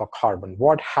the alpha carbon?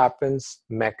 What happens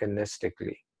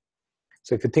mechanistically?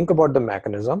 So if you think about the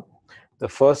mechanism, the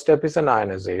first step is an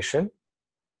ionization,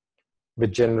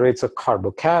 which generates a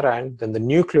carbocation. Then the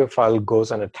nucleophile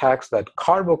goes and attacks that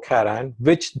carbocation,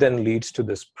 which then leads to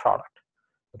this product.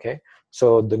 Okay,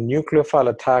 so the nucleophile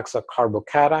attacks a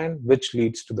carbocation, which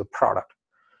leads to the product.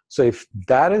 So if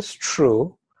that is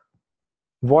true,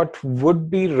 what would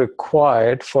be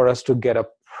required for us to get a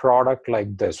product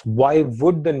like this? Why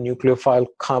would the nucleophile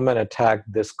come and attack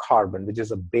this carbon, which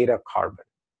is a beta carbon?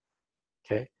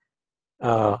 Okay,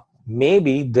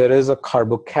 maybe there is a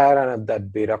carbocation at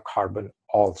that beta carbon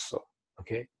also,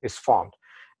 okay, is formed.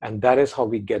 And that is how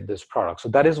we get this product. So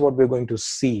that is what we're going to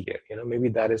see here. You know, maybe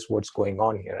that is what's going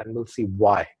on here, and we'll see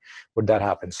why would that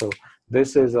happen. So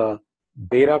this is a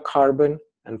beta carbon,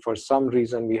 and for some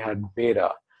reason we had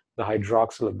beta, the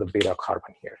hydroxyl of the beta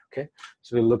carbon here. Okay,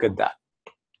 so we'll look at that.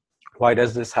 Why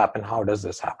does this happen? How does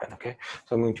this happen? Okay,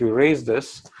 so I'm going to erase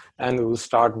this, and we'll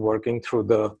start working through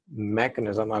the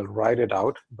mechanism. I'll write it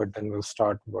out, but then we'll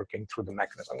start working through the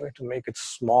mechanism. I'm going to make it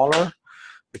smaller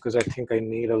because I think I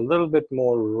need a little bit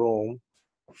more room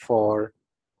for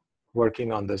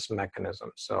working on this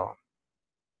mechanism. So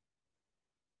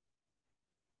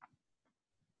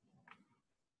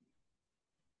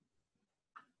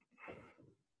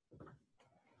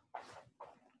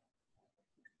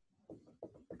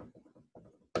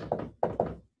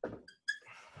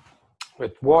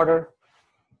with water,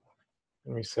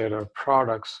 let me say our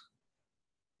products,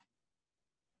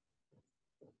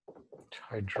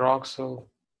 hydroxyl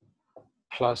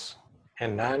plus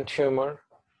enantiomer.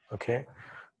 Okay,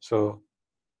 so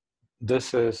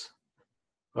this is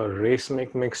a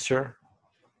racemic mixture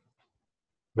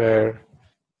where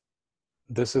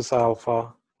this is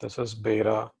alpha, this is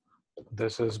beta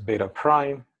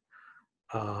prime.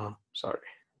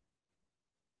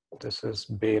 This is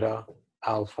beta,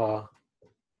 alpha,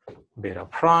 beta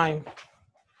prime.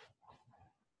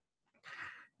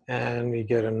 And we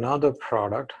get another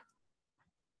product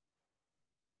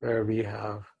where we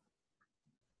have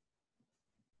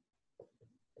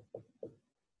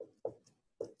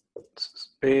this is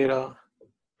beta,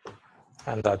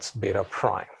 and that's beta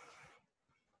prime.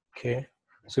 Okay,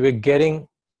 so we're getting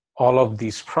all of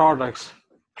these products,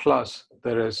 plus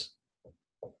there is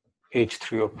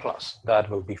H3O plus that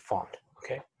will be formed.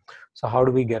 Okay, so how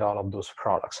do we get all of those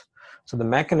products? So the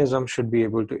mechanism should be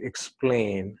able to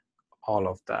explain all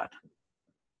of that.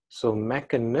 So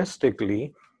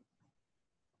mechanistically,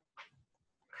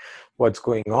 what's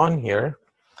going on here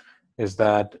is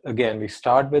that, again, we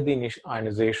start with the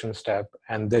ionization step,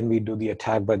 and then we do the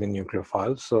attack by the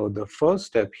nucleophile. So the first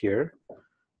step here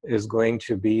is going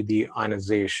to be the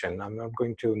ionization. I'm not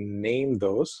going to name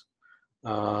those,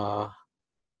 but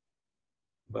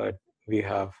we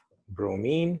have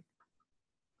bromine.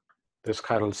 This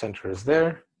chiral center is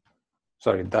there.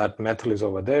 Sorry, that methyl is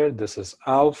over there. This is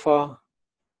alpha.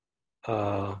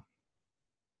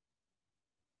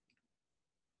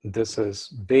 This is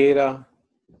beta.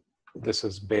 This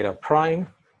is beta prime.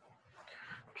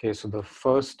 Okay, so the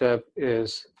first step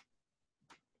is,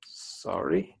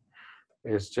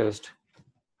 is just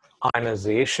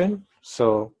ionization.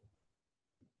 So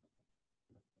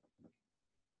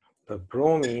the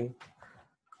bromine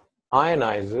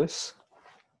ionizes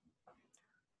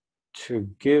to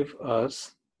give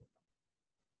us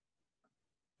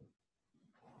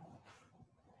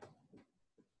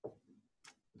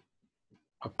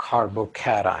a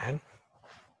carbocation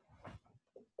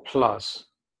plus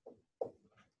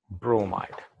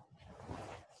bromide.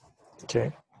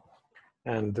 Okay,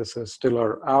 and this is still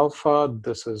our alpha,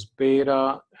 this is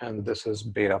beta, and this is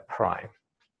beta prime.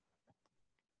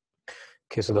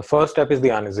 Okay, so the first step is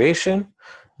the ionization.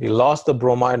 We lost the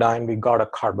bromide ion, we got a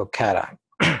carbocation.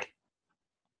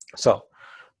 So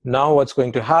now what's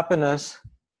going to happen is,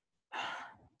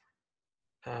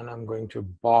 and I'm going to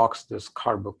box this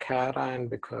carbocation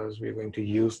because we're going to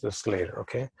use this later,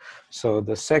 okay? So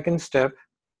the second step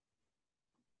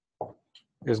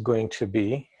is going to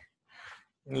be,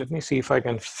 let me see if I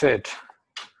can fit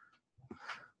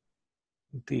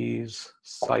these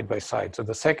side by side. So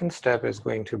the second step is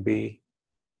going to be,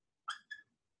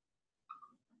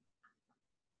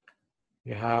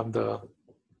 you have the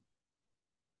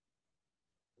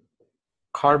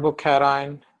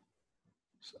carbocation,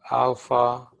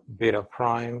 alpha, beta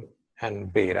prime,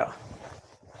 and beta.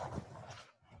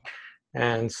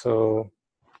 And so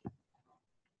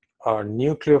our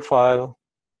nucleophile,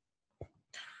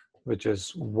 which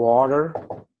is water,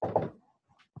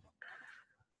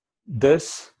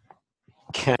 this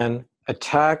can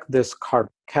attack this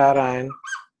carbocation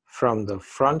from the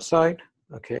front side,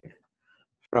 okay,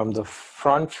 from the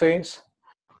front face,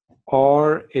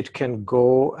 or it can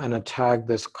go and attack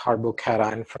this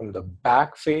carbocation from the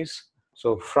back face.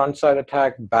 So front side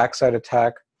attack, back side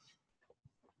attack.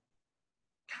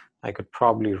 I could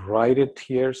probably write it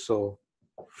here. So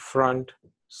front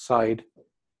side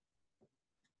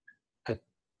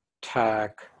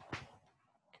attack.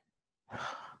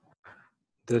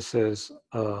 This is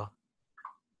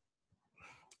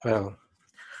well,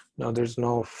 no, there's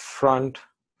no front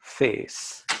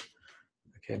face.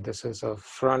 Okay, this is a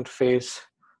front face.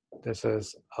 This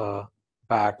is a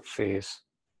back face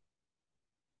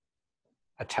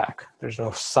attack. There's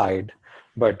no side,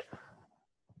 but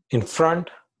in front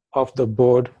of the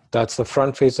board, that's the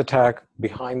front face attack.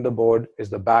 Behind the board is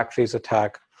the back face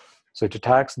attack. So it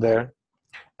attacks there.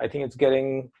 I think it's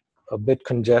getting a bit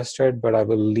congested, but I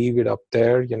will leave it up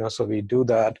there, you know, so we do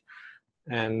that.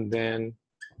 And then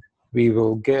we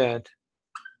will get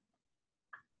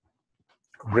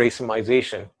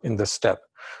racemization in this step.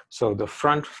 So the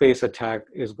front face attack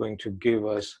is going to give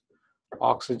us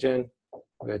oxygen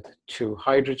with 2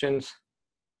 hydrogens,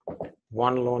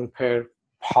 1 lone pair,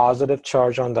 positive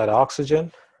charge on that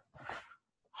oxygen,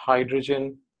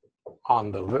 hydrogen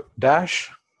on the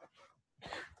dash,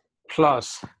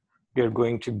 plus we're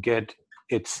going to get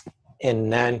its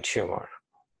enantiomer,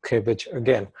 okay, which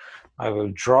again, I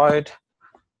will draw it.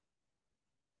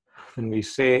 When we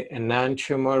say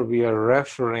enantiomer, we are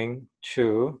referring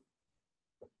to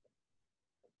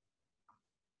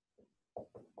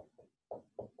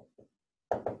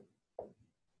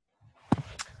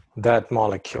that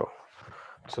molecule.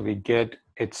 So we get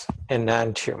its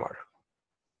enantiomer.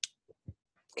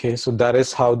 Okay, so that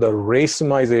is how the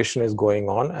racemization is going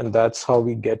on, and that's how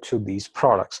we get to these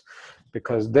products.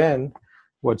 Because then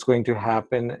what's going to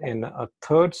happen in a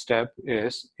third step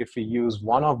is, if we use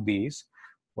one of these,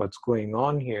 what's going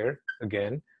on here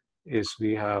again is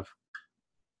we have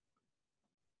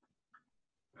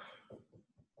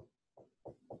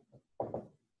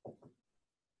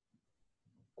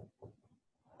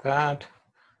that.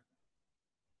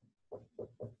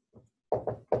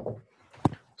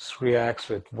 This reacts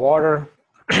with water.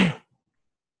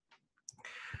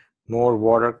 More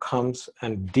water comes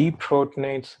and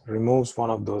deprotonates, removes one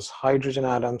of those hydrogen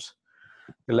atoms.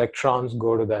 Electrons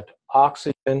go to that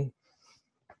oxygen.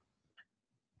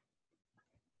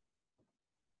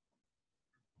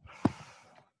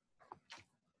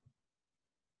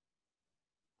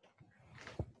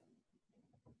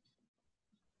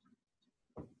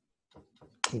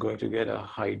 I'm going to get a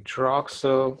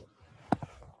hydroxyl,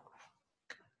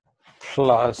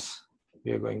 plus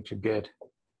we are going to get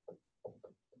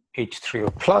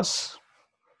H3O plus.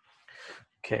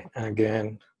 Okay, and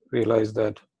again, realize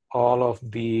that all of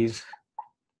these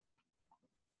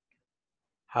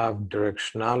have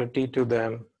directionality to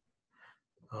them.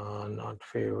 Not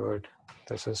favored,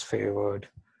 this is favored.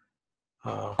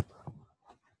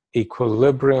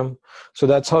 Equilibrium. So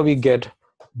that's how we get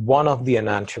one of the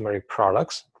enantiomeric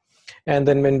products. And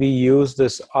then when we use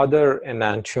this other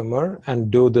enantiomer and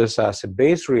do this as a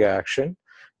base reaction,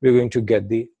 we're going to get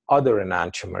the other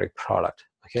enantiomeric product.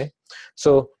 Okay,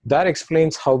 so that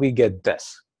explains how we get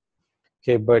this.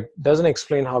 Okay, but doesn't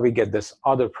explain how we get this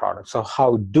other product. So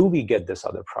how do we get this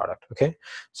other product? Okay,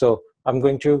 so I'm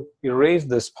going to erase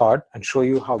this part and show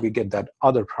you how we get that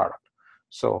other product.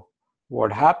 So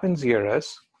what happens here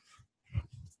is,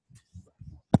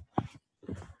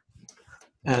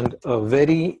 and a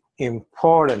very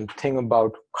important thing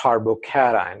about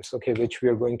carbocations, okay, which we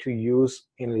are going to use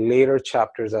in later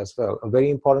chapters as well, a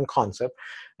very important concept.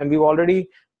 And we've already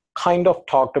kind of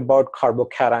talked about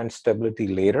carbocation stability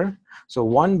later. So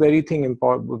one very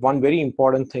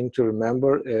important thing to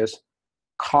remember is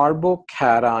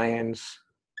carbocations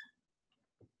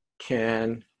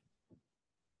can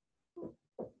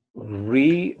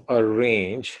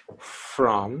rearrange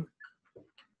from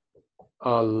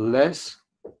a less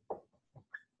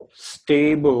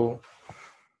stable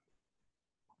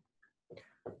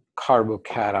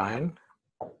carbocation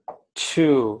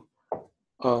to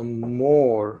a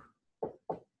more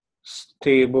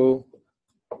stable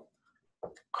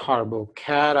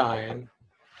carbocation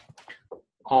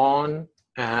on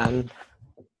an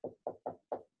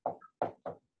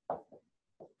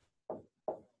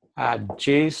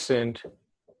adjacent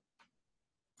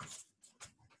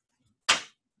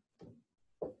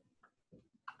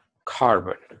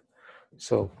carbon.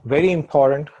 So very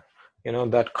important, you know,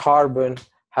 that carbon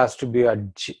has to be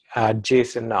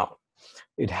adjacent. Now,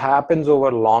 it happens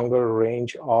over longer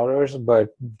range orders, but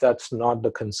that's not the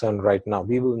concern right now.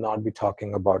 We will not be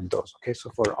talking about those. Okay,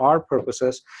 so for our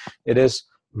purposes, it is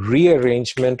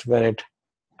rearrangement when it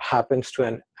happens to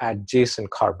an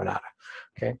adjacent carbon atom.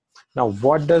 Okay, Now,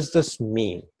 what does this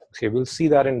mean? Okay, we'll see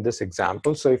that in this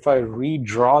example. So if I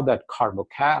redraw that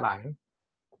carbocation,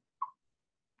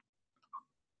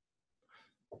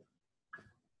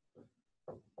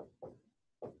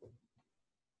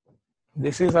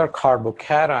 this is our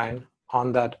carbocation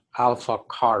on that alpha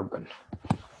carbon.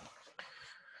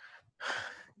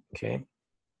 Okay.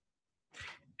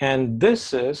 And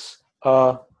this is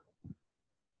a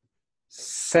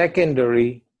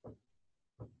secondary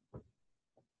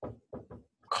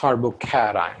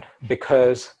carbocation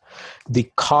because the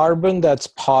carbon that's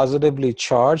positively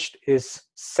charged is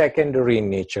secondary in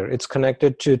nature. It's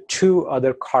connected to two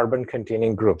other carbon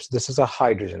containing groups. This is a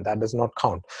hydrogen, that does not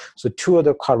count. So two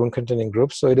other carbon containing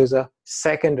groups, so it is a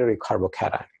secondary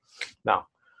carbocation. Now,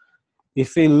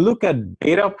 if we look at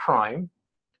beta prime,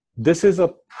 this is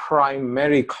a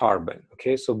primary carbon,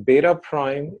 okay? So beta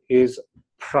prime is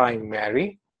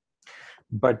primary,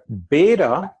 but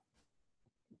beta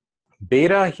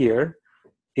here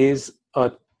is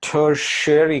a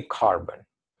tertiary carbon.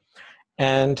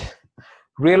 And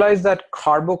realize that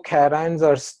carbocations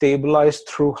are stabilized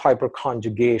through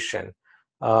hyperconjugation.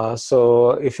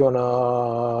 So if you want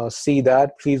to see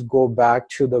that, please go back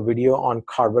to the video on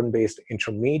carbon-based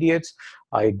intermediates.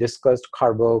 I discussed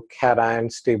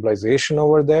carbocation stabilization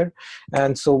over there.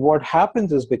 And so what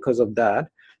happens is because of that,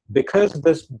 because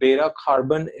this beta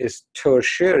carbon is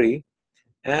tertiary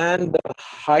and the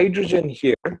hydrogen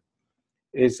here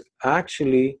is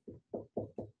actually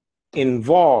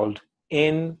involved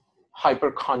in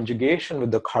hyperconjugation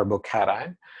with the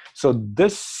carbocation. So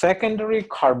this secondary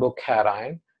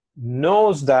carbocation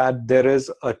knows that there is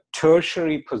a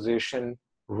tertiary position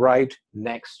right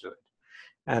next to it.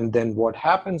 And then what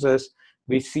happens is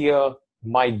we see a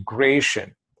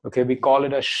migration, okay? We call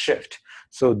it a shift.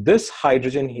 So this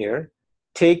hydrogen here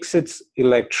takes its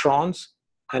electrons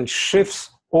and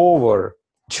shifts over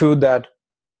to that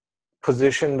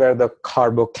position where the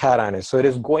carbocation is. So it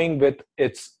is going with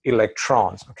its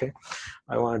electrons, okay?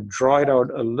 I want to draw it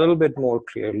out a little bit more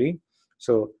clearly.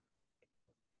 So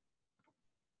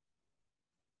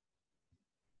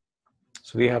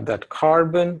we have that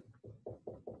carbon,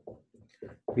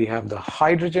 we have the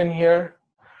hydrogen here.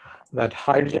 That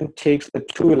hydrogen takes the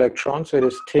two electrons, so it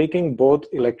is taking both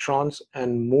electrons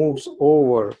and moves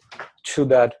over to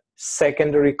that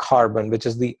secondary carbon, which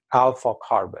is the alpha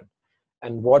carbon.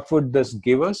 And what would this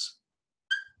give us?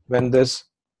 When this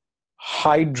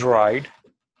hydride,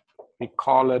 we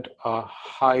call it a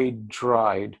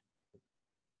hydride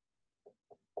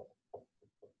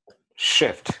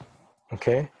shift,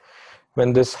 okay?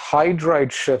 When this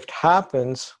hydride shift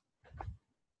happens,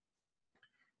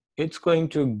 it's going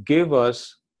to give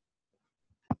us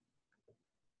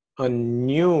a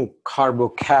new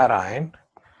carbocation,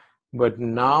 but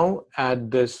now at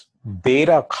this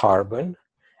beta carbon,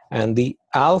 and the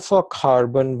alpha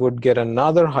carbon would get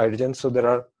another hydrogen. So there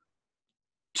are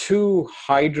two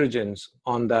hydrogens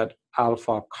on that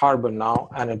alpha carbon now,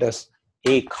 and it is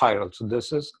achiral. So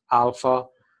this is alpha,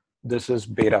 this is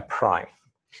beta prime.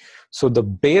 So the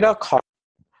beta carbon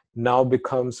now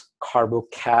becomes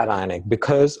carbocationic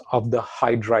because of the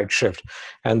hydride shift.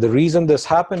 And the reason this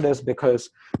happened is because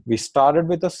we started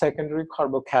with a secondary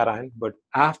carbocation, but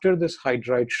after this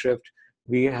hydride shift,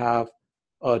 we have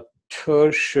a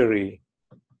tertiary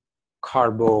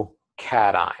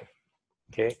carbocation,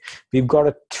 okay? We've got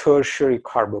a tertiary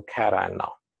carbocation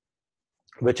now,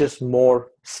 which is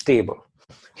more stable,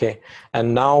 okay?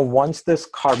 And now once this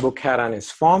carbocation is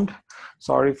formed,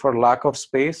 sorry for lack of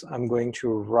space, I'm going to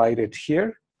write it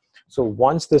here. So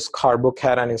once this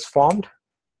carbocation is formed,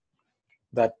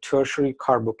 that tertiary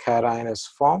carbocation is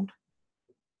formed.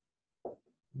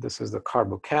 This is the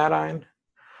carbocation.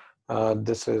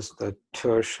 This is the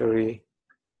tertiary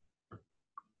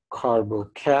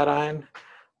carbocation.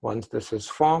 Once this is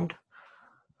formed,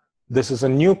 this is a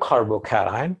new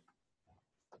carbocation.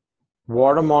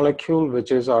 Water molecule,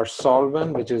 which is our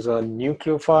solvent, which is a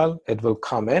nucleophile, it will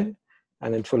come in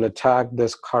and it will attack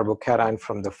this carbocation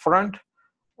from the front,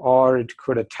 or it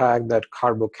could attack that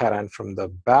carbocation from the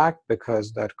back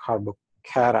because that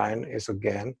carbocation is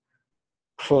again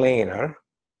planar.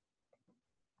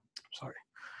 Sorry.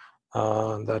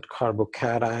 That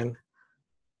carbocation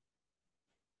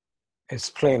is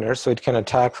planar, so it can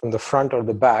attack from the front or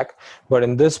the back. But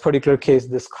in this particular case,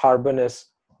 this carbon is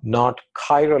not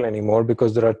chiral anymore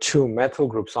because there are two methyl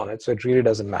groups on it, so it really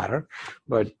doesn't matter.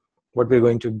 But what we're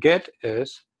going to get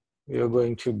is, we are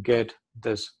going to get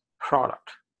this product.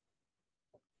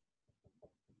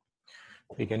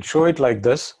 We can show it like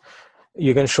this.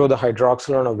 You can show the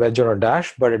hydroxyl on a wedge or a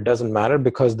dash, but it doesn't matter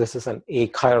because this is an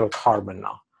achiral carbon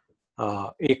now.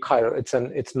 achiral.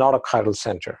 It's not a chiral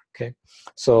center. Okay,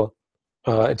 so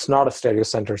it's not a stereo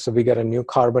center. So we get a new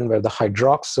carbon where the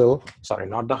hydroxyl, sorry,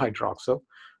 not the hydroxyl,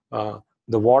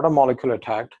 the water molecule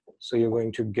attacked. So you're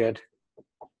going to get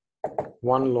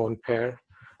one lone pair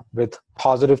with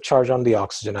positive charge on the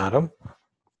oxygen atom.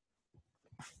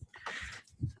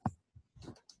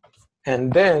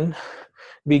 And then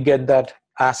we get that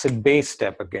acid-base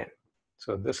step again.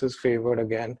 So this is favored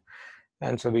again.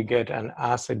 And so we get an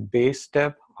acid-base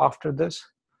step after this.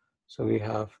 So we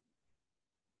have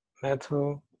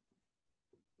methyl,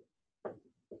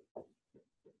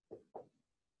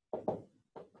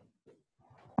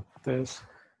 this,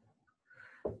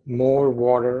 more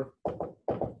water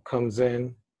comes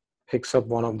in, picks up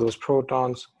one of those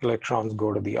protons, electrons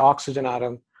go to the oxygen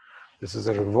atom. This is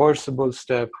a reversible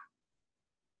step.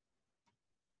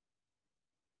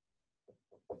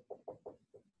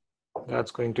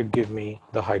 That's going to give me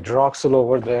the hydroxyl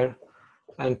over there,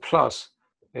 and plus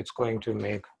it's going to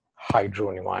make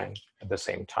hydronium ion at the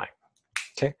same time.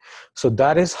 Okay, so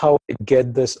that is how we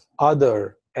get this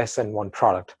other SN1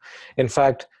 product. In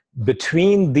fact,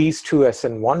 between these two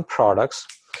SN1 products,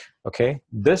 okay,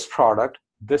 this product,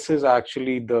 this is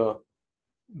actually the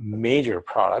major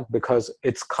product because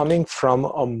it's coming from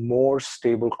a more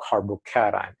stable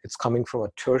carbocation. It's coming from a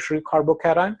tertiary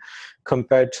carbocation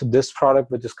compared to this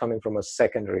product, which is coming from a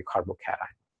secondary carbocation.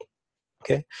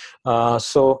 Okay,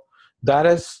 so that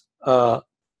is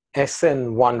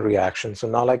SN1 reaction. So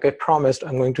now, like I promised,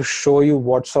 I'm going to show you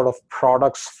what sort of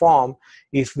products form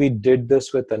if we did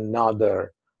this with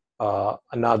another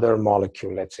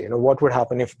molecule. Let's say, what would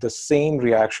happen if the same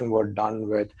reaction were done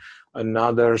with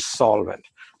another solvent.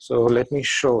 So let me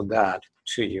show that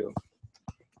to you.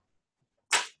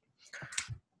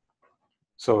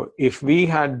 So if we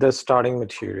had the starting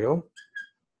material,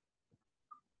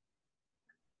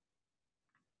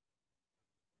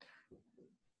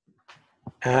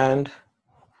 and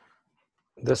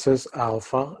this is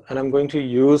alpha, and I'm going to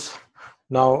use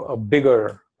now a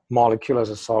bigger molecule as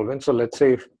a solvent. So let's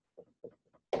say if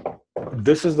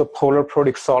this is the polar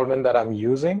protic solvent that I'm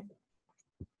using,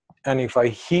 and if I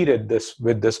heated this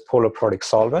with this polar protic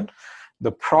solvent,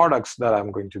 the products that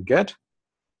I'm going to get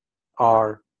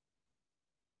are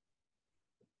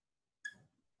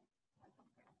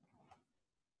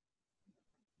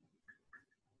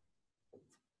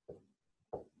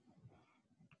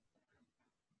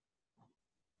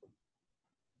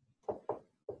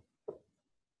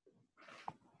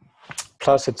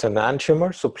plus it's an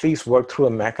enantiomer. So please work through a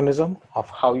mechanism of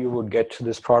how you would get to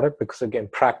this product, because again,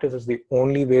 practice is the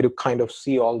only way to kind of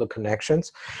see all the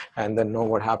connections and then know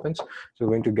what happens. So we're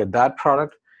going to get that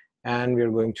product, and we're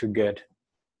going to get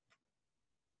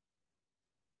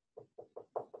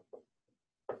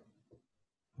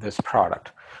this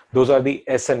product. Those are the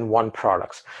SN1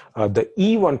 products. The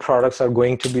E1 products are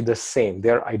going to be the same.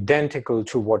 They're identical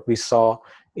to what we saw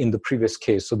in the previous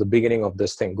case. So the beginning of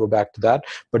this thing, go back to that.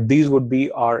 But these would be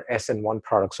our SN1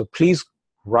 products. So please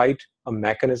write a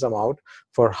mechanism out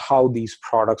for how these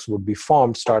products would be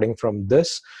formed, starting from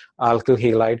this alkyl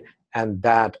halide and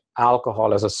that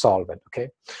alcohol as a solvent, okay?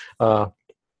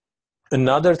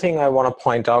 Another thing I want to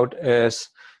point out is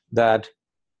that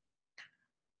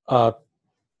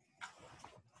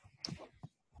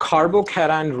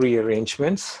carbocation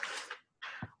rearrangements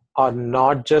are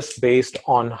not just based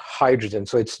on hydrogen.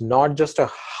 So it's not just a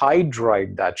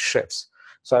hydride that shifts.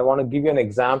 So I want to give you an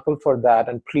example for that,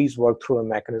 and please work through a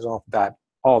mechanism of that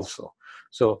also.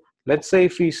 So let's say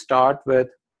if we start with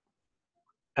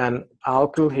an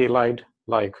alkyl halide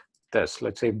like this.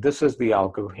 Let's say this is the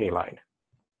alkyl halide.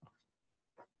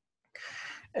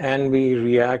 And we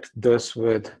react this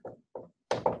with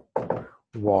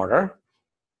water,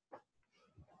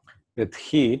 with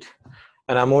heat.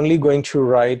 And I'm only going to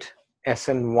write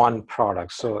SN1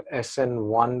 products. So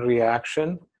SN1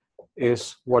 reaction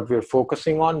is what we're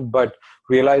focusing on, but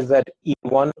realize that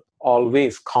E1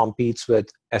 always competes with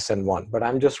SN1. But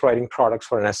I'm just writing products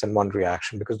for an SN1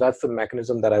 reaction because that's the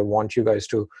mechanism that I want you guys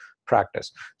to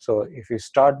practice. So if you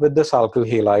start with this alkyl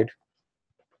halide,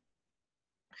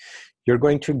 you're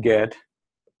going to get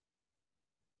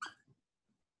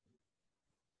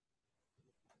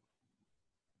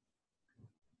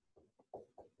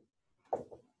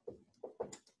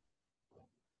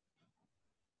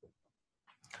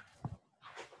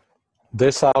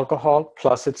this alcohol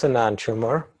plus its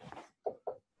enantiomer,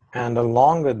 and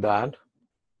along with that,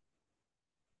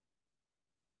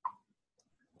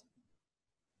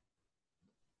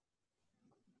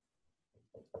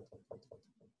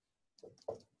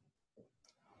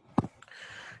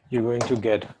 you're going to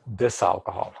get this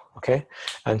alcohol, okay?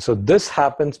 And so this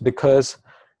happens because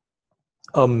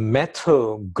a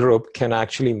methyl group can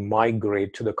actually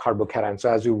migrate to the carbocation.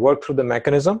 So as you work through the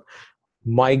mechanism,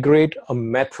 migrate a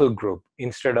methyl group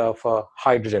instead of a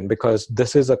hydrogen, because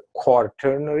this is a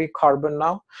quaternary carbon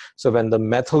now. So when the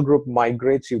methyl group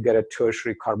migrates, you get a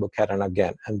tertiary carbocation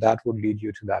again, and that would lead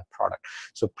you to that product.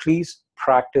 So please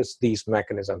practice these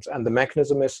mechanisms, and the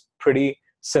mechanism is pretty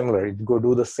similar. You go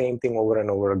do the same thing over and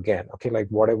over again, okay, like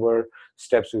whatever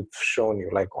steps we've shown you,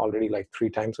 like already like 3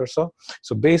 times or so.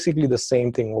 So basically the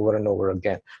same thing over and over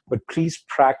again, but please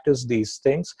practice these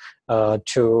things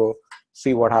to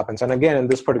see what happens. And again, in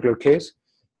this particular case,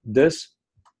 this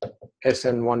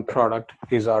SN1 product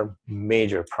is our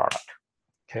major product,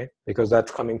 okay, because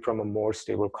that's coming from a more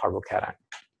stable carbocation.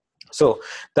 So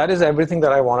that is everything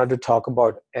that I wanted to talk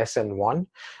about SN1.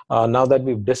 Now that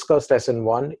we've discussed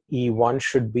SN1, E1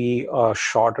 should be a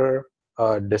shorter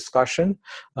discussion.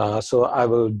 So I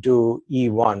will do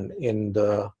E1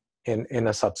 in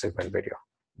a subsequent video.